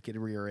dad's naked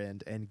rear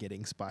end and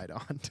getting spied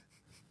on.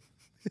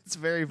 It's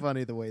very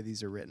funny the way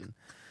these are written.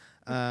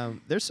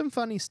 There's some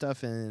funny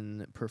stuff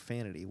in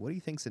profanity. What do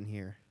you think's in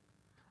here?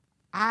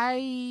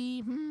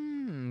 I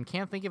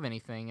can't think of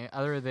anything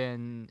other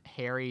than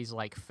Harry's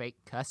like fake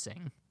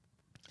cussing.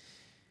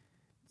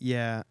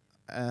 Yeah.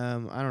 I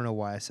don't know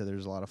why I said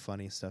there's a lot of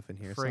funny stuff in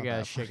here. It's not Frigga,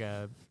 that funny.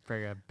 shigga,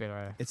 frigga,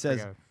 bigga. It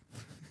says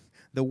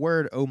the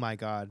word "oh my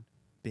god"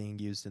 being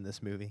used in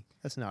this movie.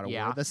 That's not a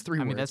word. That's 3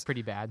 words. I mean, that's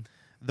pretty bad.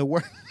 The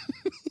word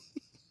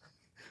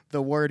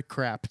the word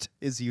 "crapped"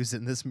 is used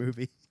in this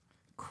movie.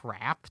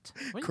 Crapped?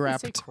 When did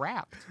Crapped. they say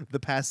crapped? The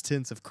past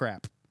tense of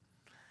crap.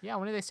 Yeah,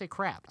 when did they say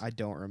crapped? I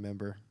don't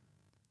remember.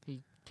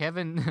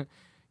 Kevin,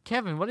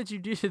 what did you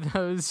do to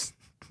those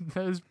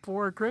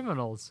poor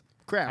criminals?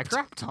 Crapped. I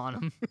crapped on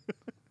them.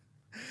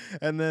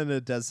 And then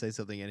it does say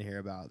something in here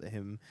about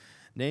him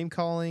name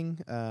calling,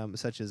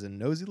 such as a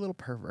nosy little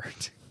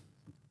pervert.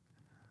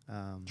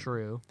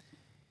 True.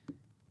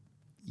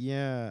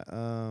 Yeah.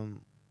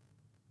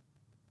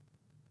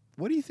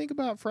 What do you think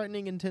about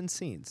frightening intense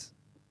scenes?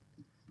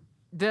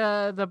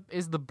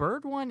 Is the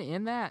bird one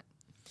in that?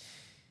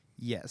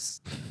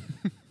 Yes.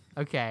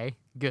 Okay,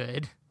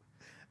 good.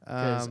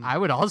 Because I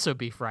would also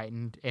be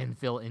frightened and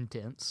feel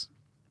intense.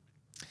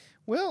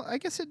 Well, I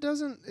guess it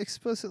doesn't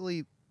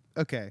explicitly.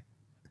 Okay.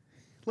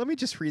 Let me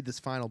just read this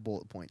final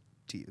bullet point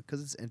to you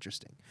because it's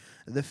interesting.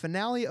 The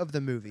finale of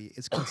the movie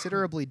is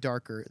considerably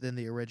darker than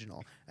the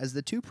original, as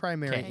the 2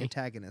 primary Okay.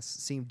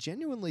 antagonists seem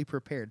genuinely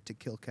prepared to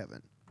kill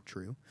Kevin.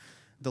 True.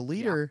 The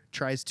leader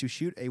tries to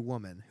shoot a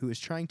woman who is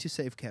trying to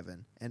save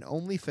Kevin and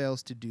only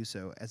fails to do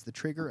so as the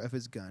trigger of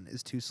his gun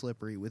is too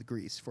slippery with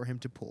grease for him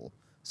to pull.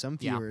 Some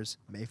Yeah. viewers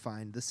may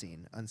find the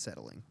scene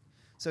unsettling.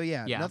 So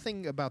yeah, Yeah.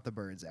 nothing about the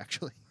birds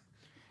actually.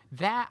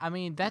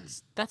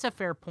 That's a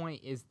fair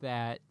point. Is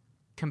that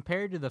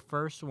compared to the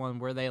first one,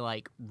 where they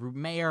like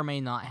may or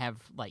may not have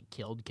like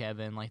killed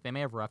Kevin, like they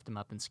may have roughed him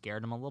up and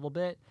scared him a little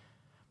bit.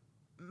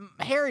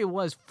 Harry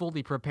was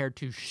fully prepared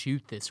to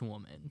shoot this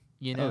woman.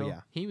 You know,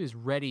 yeah. He was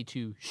ready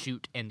to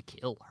shoot and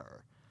kill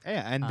her.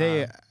 Yeah,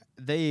 and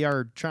they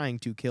are trying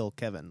to kill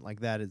Kevin.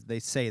 Like that is, they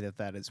say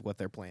that is what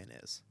their plan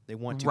is. They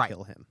want to Right.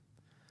 kill him.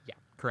 Yeah,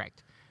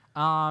 correct.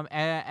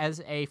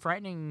 As a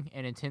frightening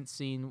and intense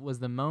scene was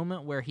the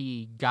moment where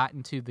he got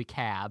into the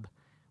cab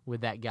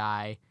with that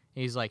guy.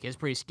 He's like, it's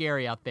pretty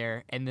scary out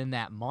there. And then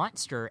that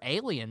monster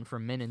alien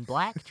from Men in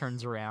Black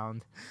turns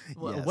around.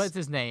 Yes. What's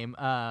his name?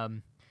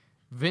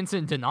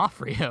 Vincent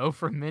D'Onofrio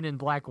from Men in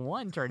Black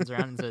 1 turns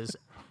around and says,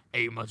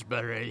 ain't much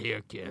better in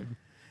here, kid.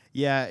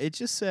 Yeah, it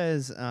just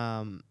says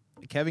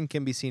Kevin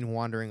can be seen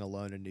wandering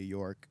alone in New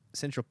York,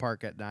 Central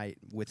Park at night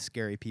with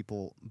scary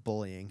people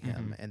bullying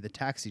him, and the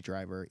taxi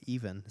driver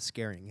even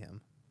scaring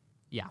him.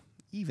 Yeah.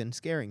 Even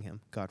scaring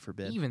him, God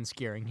forbid. Even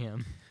scaring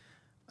him.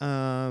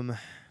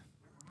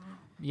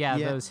 Yeah.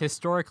 Those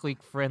historically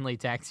friendly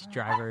taxi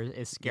drivers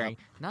is scary.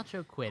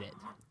 Nacho quit it.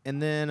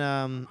 And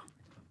then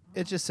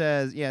it just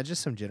says,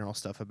 just some general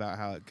stuff about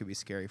how it could be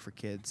scary for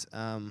kids.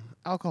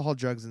 Alcohol,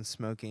 drugs, and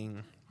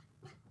smoking.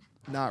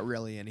 Not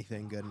really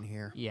anything good in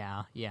here.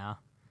 Yeah.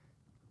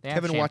 They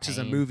have Kevin watches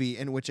a champagne. movie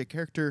in which a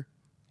character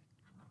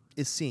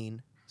is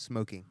seen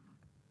smoking.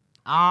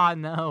 Ah,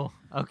 no.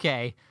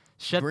 Okay.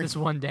 Shut Bring- this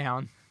one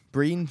down.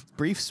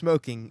 Brief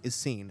smoking is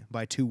seen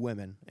by two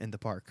women in the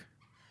park.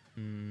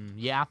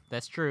 Yeah,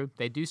 that's true.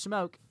 They do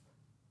smoke.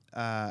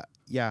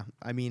 Yeah,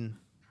 I mean,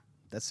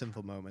 that's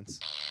sinful moments.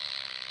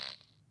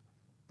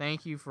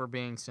 Thank you for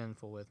being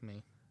sinful with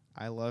me.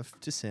 I love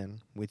to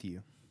sin with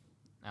you.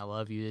 I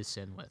love you to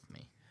sin with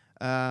me.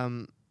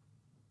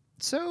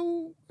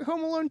 So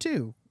Home Alone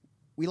 2,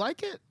 we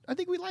like it? I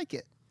think we like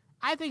it.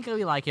 I think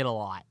we like it a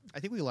lot. I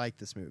think we like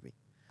this movie.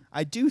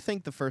 I do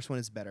think the first one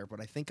is better, but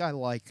I think I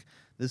like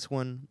this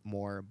one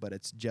more, but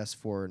it's just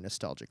for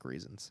nostalgic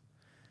reasons.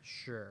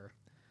 Sure.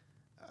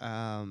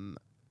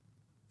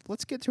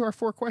 Let's get to our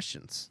 4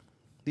 questions.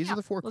 These Yeah, are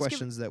the 4 let's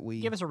questions that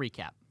we Give us a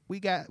recap.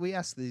 we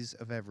ask these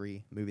of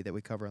every movie that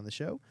we cover on the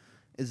show.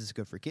 Is this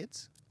good for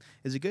kids?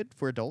 Is it good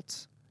for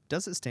adults?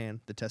 Does it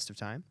stand the test of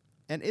time?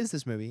 And is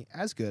this movie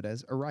as good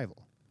as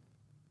Arrival?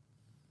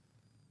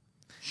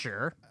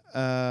 Sure.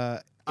 We're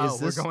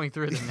We're going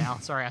through them now.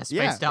 Sorry, I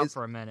Yeah, spaced out is-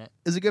 for a minute.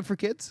 Is it good for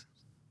kids?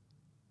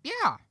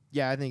 Yeah.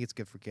 Yeah, I think it's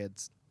good for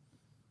kids.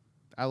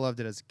 I loved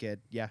it as a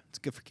kid. Yeah, it's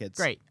good for kids.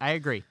 Great. I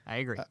agree.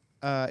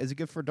 Is it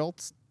good for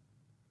adults?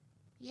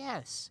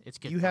 Yes, it's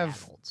good You for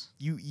have- adults.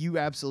 You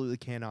absolutely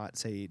cannot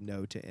say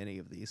no to any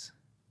of these.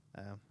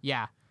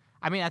 Yeah.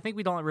 I mean, I think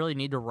we don't really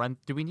need to run.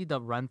 Do we need to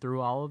run through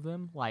all of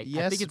them? Like,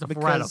 Yes, I think it's a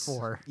 4 out of because-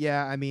 4.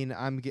 Yeah, I mean,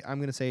 I'm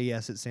gonna say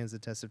yes. It stands the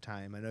test of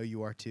time. I know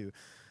you are too.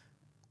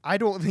 I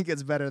don't think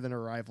it's better than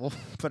Arrival,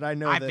 but I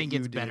know I that think you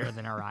it's do. better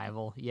than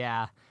Arrival.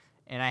 Yeah.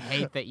 And I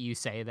hate that you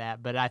say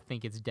that, but I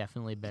think it's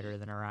definitely better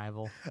than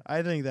Arrival.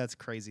 I think that's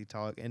crazy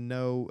talk. And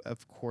no,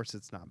 of course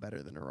it's not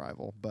better than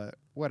Arrival, but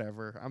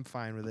whatever. I'm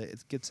fine with it.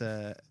 It gets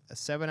a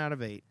 7 out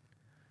of 8.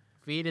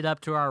 Feed it up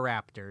to our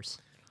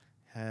Raptors.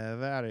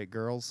 Have at it,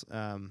 girls.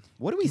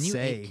 What do we Can you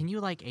say? can you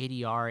like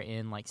ADR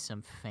in like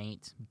some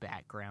faint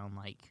background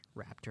like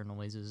raptor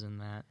noises in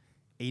that?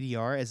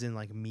 ADR, as in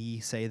like me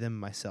say them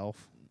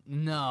myself.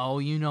 No,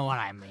 you know what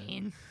I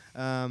mean.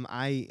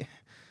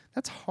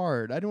 That's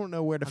hard. I don't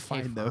know where to Okay,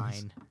 find those.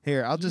 fine.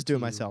 Here, I'll You just do it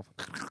do. myself.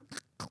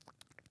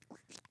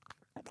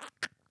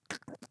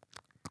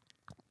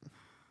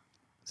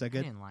 Is that I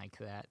good? didn't like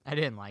that. I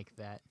didn't like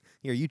that.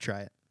 Here, you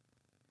try it.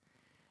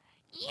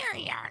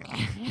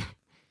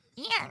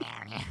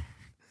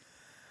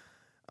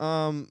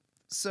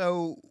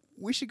 So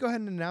we should go ahead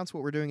and announce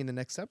what we're doing in the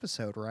next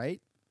episode,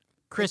 right?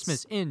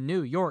 Christmas in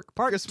New York,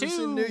 Part 2. Christmas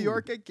in New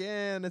York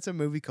again. It's a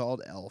movie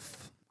called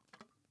Elf.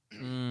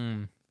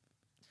 Mm.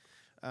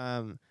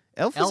 Elf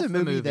Elf is a the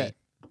movie, movie. that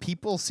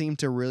people seem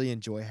to really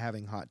enjoy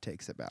having hot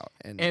takes about.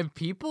 And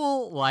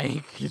people,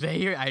 like,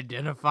 they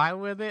identify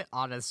with it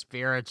on a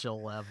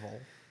spiritual level.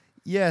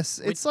 yes,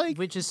 it's like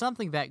Which is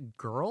something that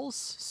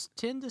girls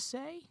tend to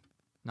say.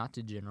 Not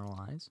to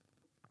generalize.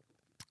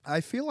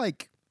 I feel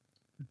like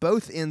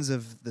both ends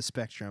of the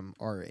spectrum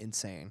are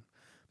insane.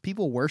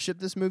 People worship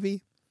this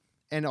movie,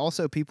 and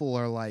also people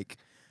are like,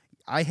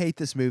 I hate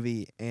this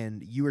movie,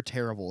 and you are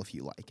terrible if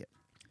you like it.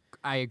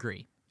 I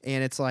agree.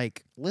 And it's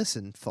like,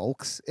 listen,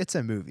 folks, it's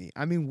a movie.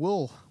 I mean,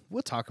 we'll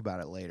talk about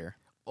it later.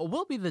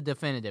 We'll be the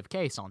definitive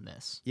case on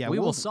this. Yeah, we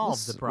will we'll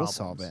solve the problem. We'll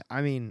solve it.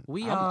 I mean,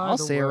 We I'll, are I'll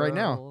the say it right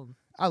now. world.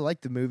 I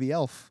like the movie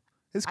Elf.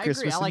 It's I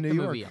Christmas agree. I like in the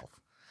New movie York.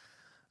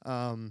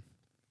 Elf.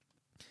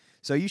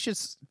 So you should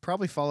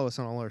probably follow us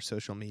on all our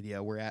social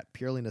media. We're at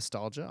Purely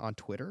Nostalgia on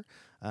Twitter.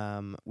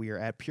 We are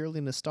at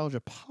Purely Nostalgia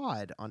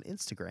Pod on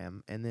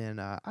Instagram. And then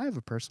I have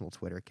a personal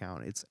Twitter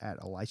account. It's at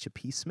Elisha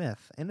P.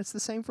 Smith. And it's the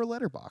same for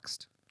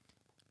Letterboxd.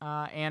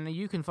 And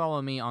you can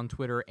follow me on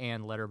Twitter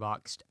and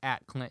Letterboxd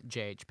at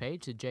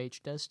ClintJHPage. The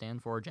JH does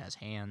stand for Jazz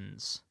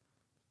Hands.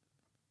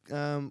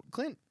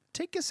 Clint,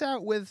 take us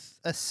out with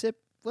a sip.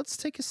 Let's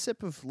take a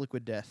sip of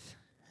Liquid Death.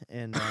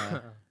 And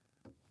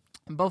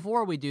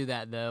Before we do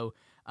that, though,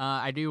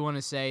 I do want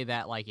to say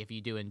that, like, if you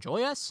do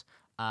enjoy us,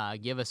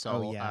 give us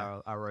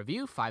a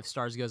review. 5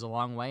 stars goes a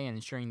long way in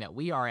ensuring that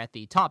we are at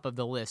the top of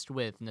the list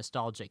with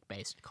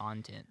nostalgic-based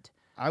content.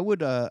 I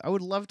would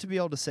love to be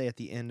able to say at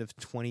the end of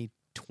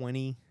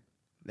 2020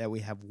 that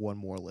we have one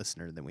more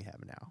listener than we have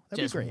now.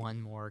 That'd Just be great.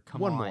 one more. Come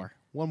One on. more.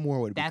 One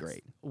more would That's, be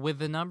great. With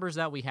the numbers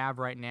that we have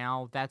right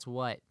now, that's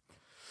what?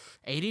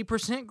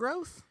 80%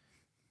 growth?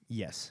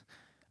 Yes.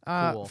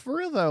 Cool. For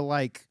real though,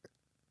 like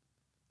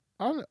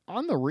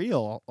on the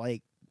real,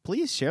 like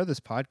please share this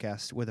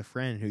podcast with a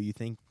friend who you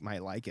think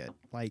might like it.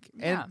 Like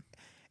Yeah.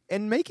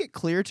 and make it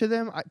clear to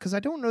them because I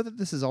don't know that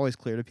this is always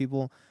clear to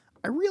people.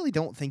 I really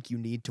don't think you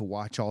need to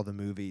watch all the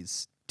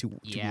movies to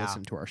Yeah.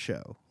 listen to our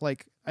show.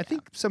 Like I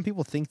think some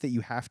people think that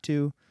you have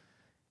to.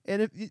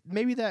 And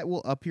maybe that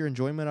will up your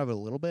enjoyment of it a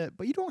little bit,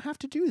 but you don't have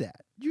to do that.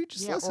 You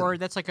just listen. Or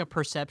that's like a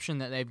perception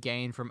that they've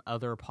gained from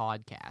other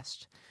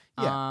podcasts.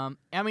 Yeah.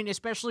 I mean,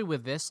 especially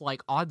with this,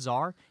 like, odds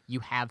are you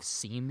have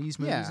seen these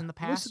movies in the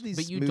past, most of these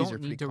but you movies don't are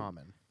need pretty to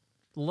common.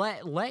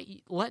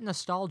 let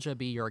nostalgia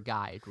be your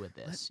guide with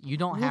this. You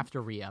don't we'll- have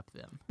to re-up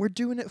them. We're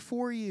doing it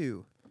for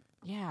you.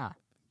 Yeah.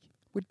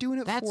 We're doing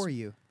it That's- for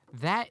you.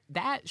 That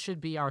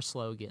should be our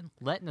slogan.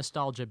 Let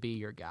nostalgia be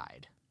your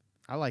guide.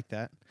 I like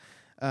that.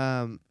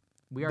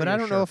 We are But I your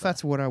don't know if Sherpa.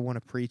 that's what I want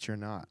to preach or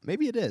not.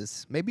 Maybe it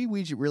is. Maybe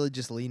we should really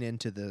just lean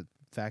into the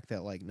fact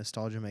that like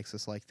nostalgia makes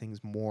us like things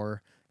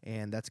more,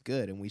 and that's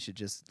good, and we should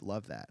just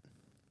love that.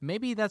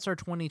 Maybe that's our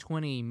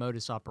 2020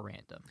 modus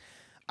operandum.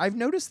 I've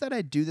noticed that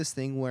I do this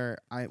thing where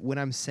when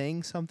I'm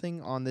saying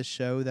something on this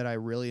show that I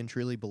really and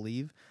truly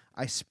believe,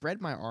 I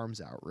spread my arms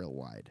out real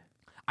wide.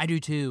 I do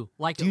too.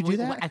 Like, Do you do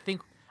that?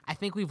 I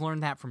think we've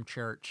learned that from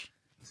church.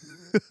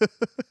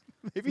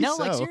 Maybe No,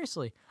 so. like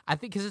seriously. I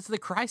think because it's the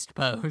Christ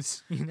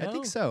pose. You know? I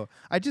think so.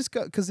 I just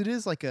go because it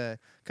is like a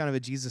kind of a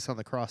Jesus on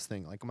the cross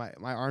thing. Like my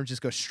arms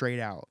just go straight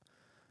out.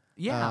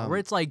 Yeah, where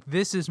it's like,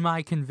 this is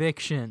my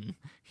conviction.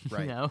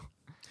 Right. You know?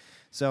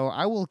 So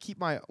I will keep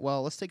my.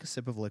 Well, let's take a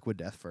sip of Liquid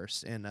Death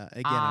first. And again,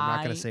 I'm not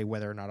going I- to say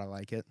whether or not I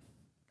like it.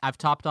 I've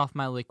topped off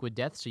my Liquid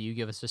Death, so you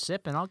give us a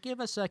sip, and I'll give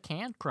us a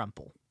canned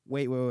crumple.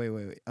 Wait.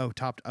 Oh,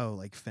 topped. Oh,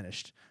 like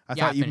finished. I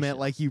Yeah, I thought you finished meant it.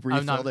 like you Oh, no,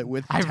 refilled it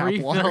with I tap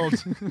water.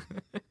 refilled.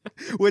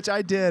 Which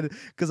I did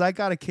because I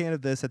got a can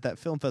of this at that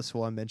film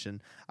festival I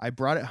mentioned. I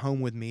brought it home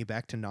with me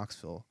back to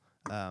Knoxville.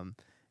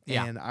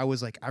 Yeah. And I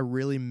was like, I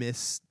really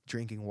miss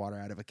drinking water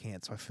out of a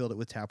can. So I filled it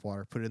with tap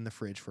water, put it in the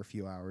fridge for a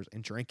few hours,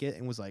 and drank it,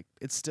 and was like,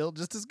 it's still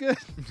just as good.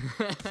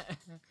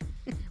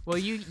 Well,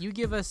 you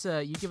give us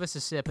a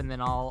sip, and then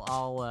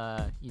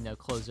I'll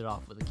close it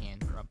off with a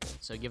canned crumple.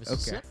 So give us a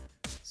Okay.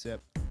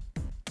 sip Sip.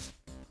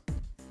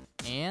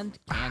 and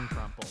canned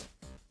crumple.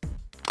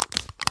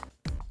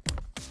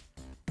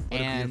 What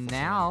a And beautiful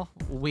now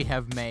we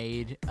have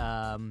made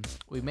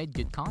we've made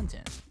good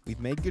content. We've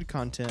made good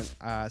content.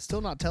 Still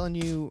not telling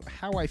you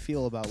how I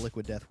feel about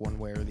Liquid Death one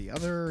way or the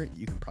other.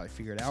 You can probably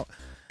figure it out.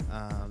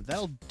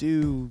 That'll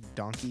do,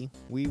 Donkey.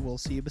 We will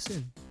see you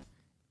soon.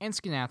 And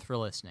Skanath for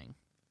listening.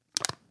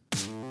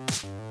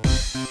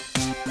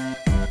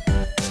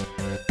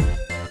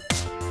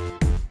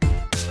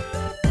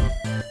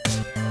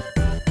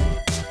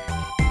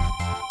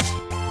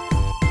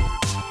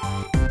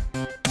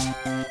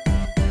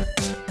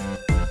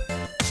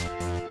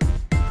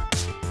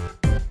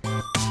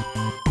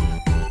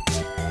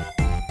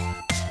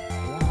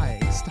 Why?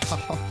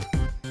 Stop.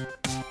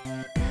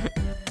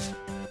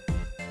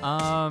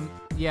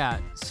 Yeah,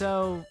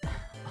 so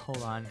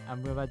hold on.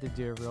 I'm about to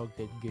do a real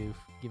good goof.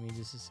 Give me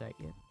just a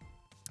second.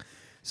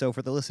 So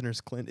for the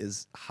listeners, Clint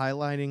is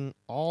highlighting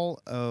all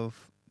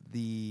of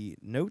the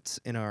notes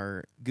in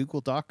our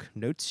Google Doc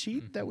notes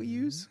sheet that we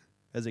use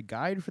as a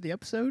guide for the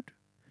episode,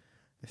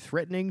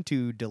 threatening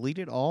to delete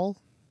it all.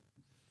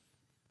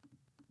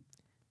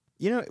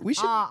 You know, we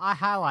should. I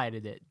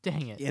highlighted it.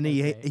 Dang it. And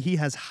Okay. he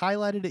has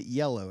highlighted it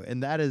yellow,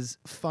 and that is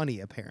funny,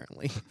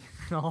 apparently.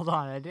 Hold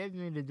on. I didn't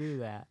mean to do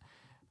that.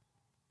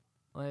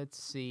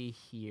 Let's see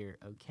here.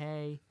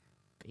 Okay.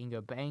 Bingo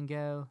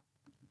bango.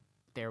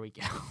 There we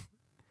go.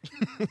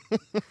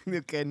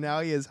 Okay, now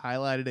he has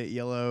highlighted it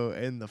yellow,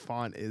 and the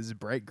font is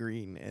bright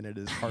green, and it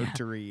is hard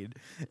to read,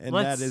 and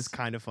that is Let's-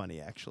 kind of funny,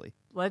 actually.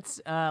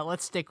 Let's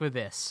stick with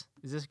this.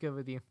 Is this good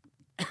with you?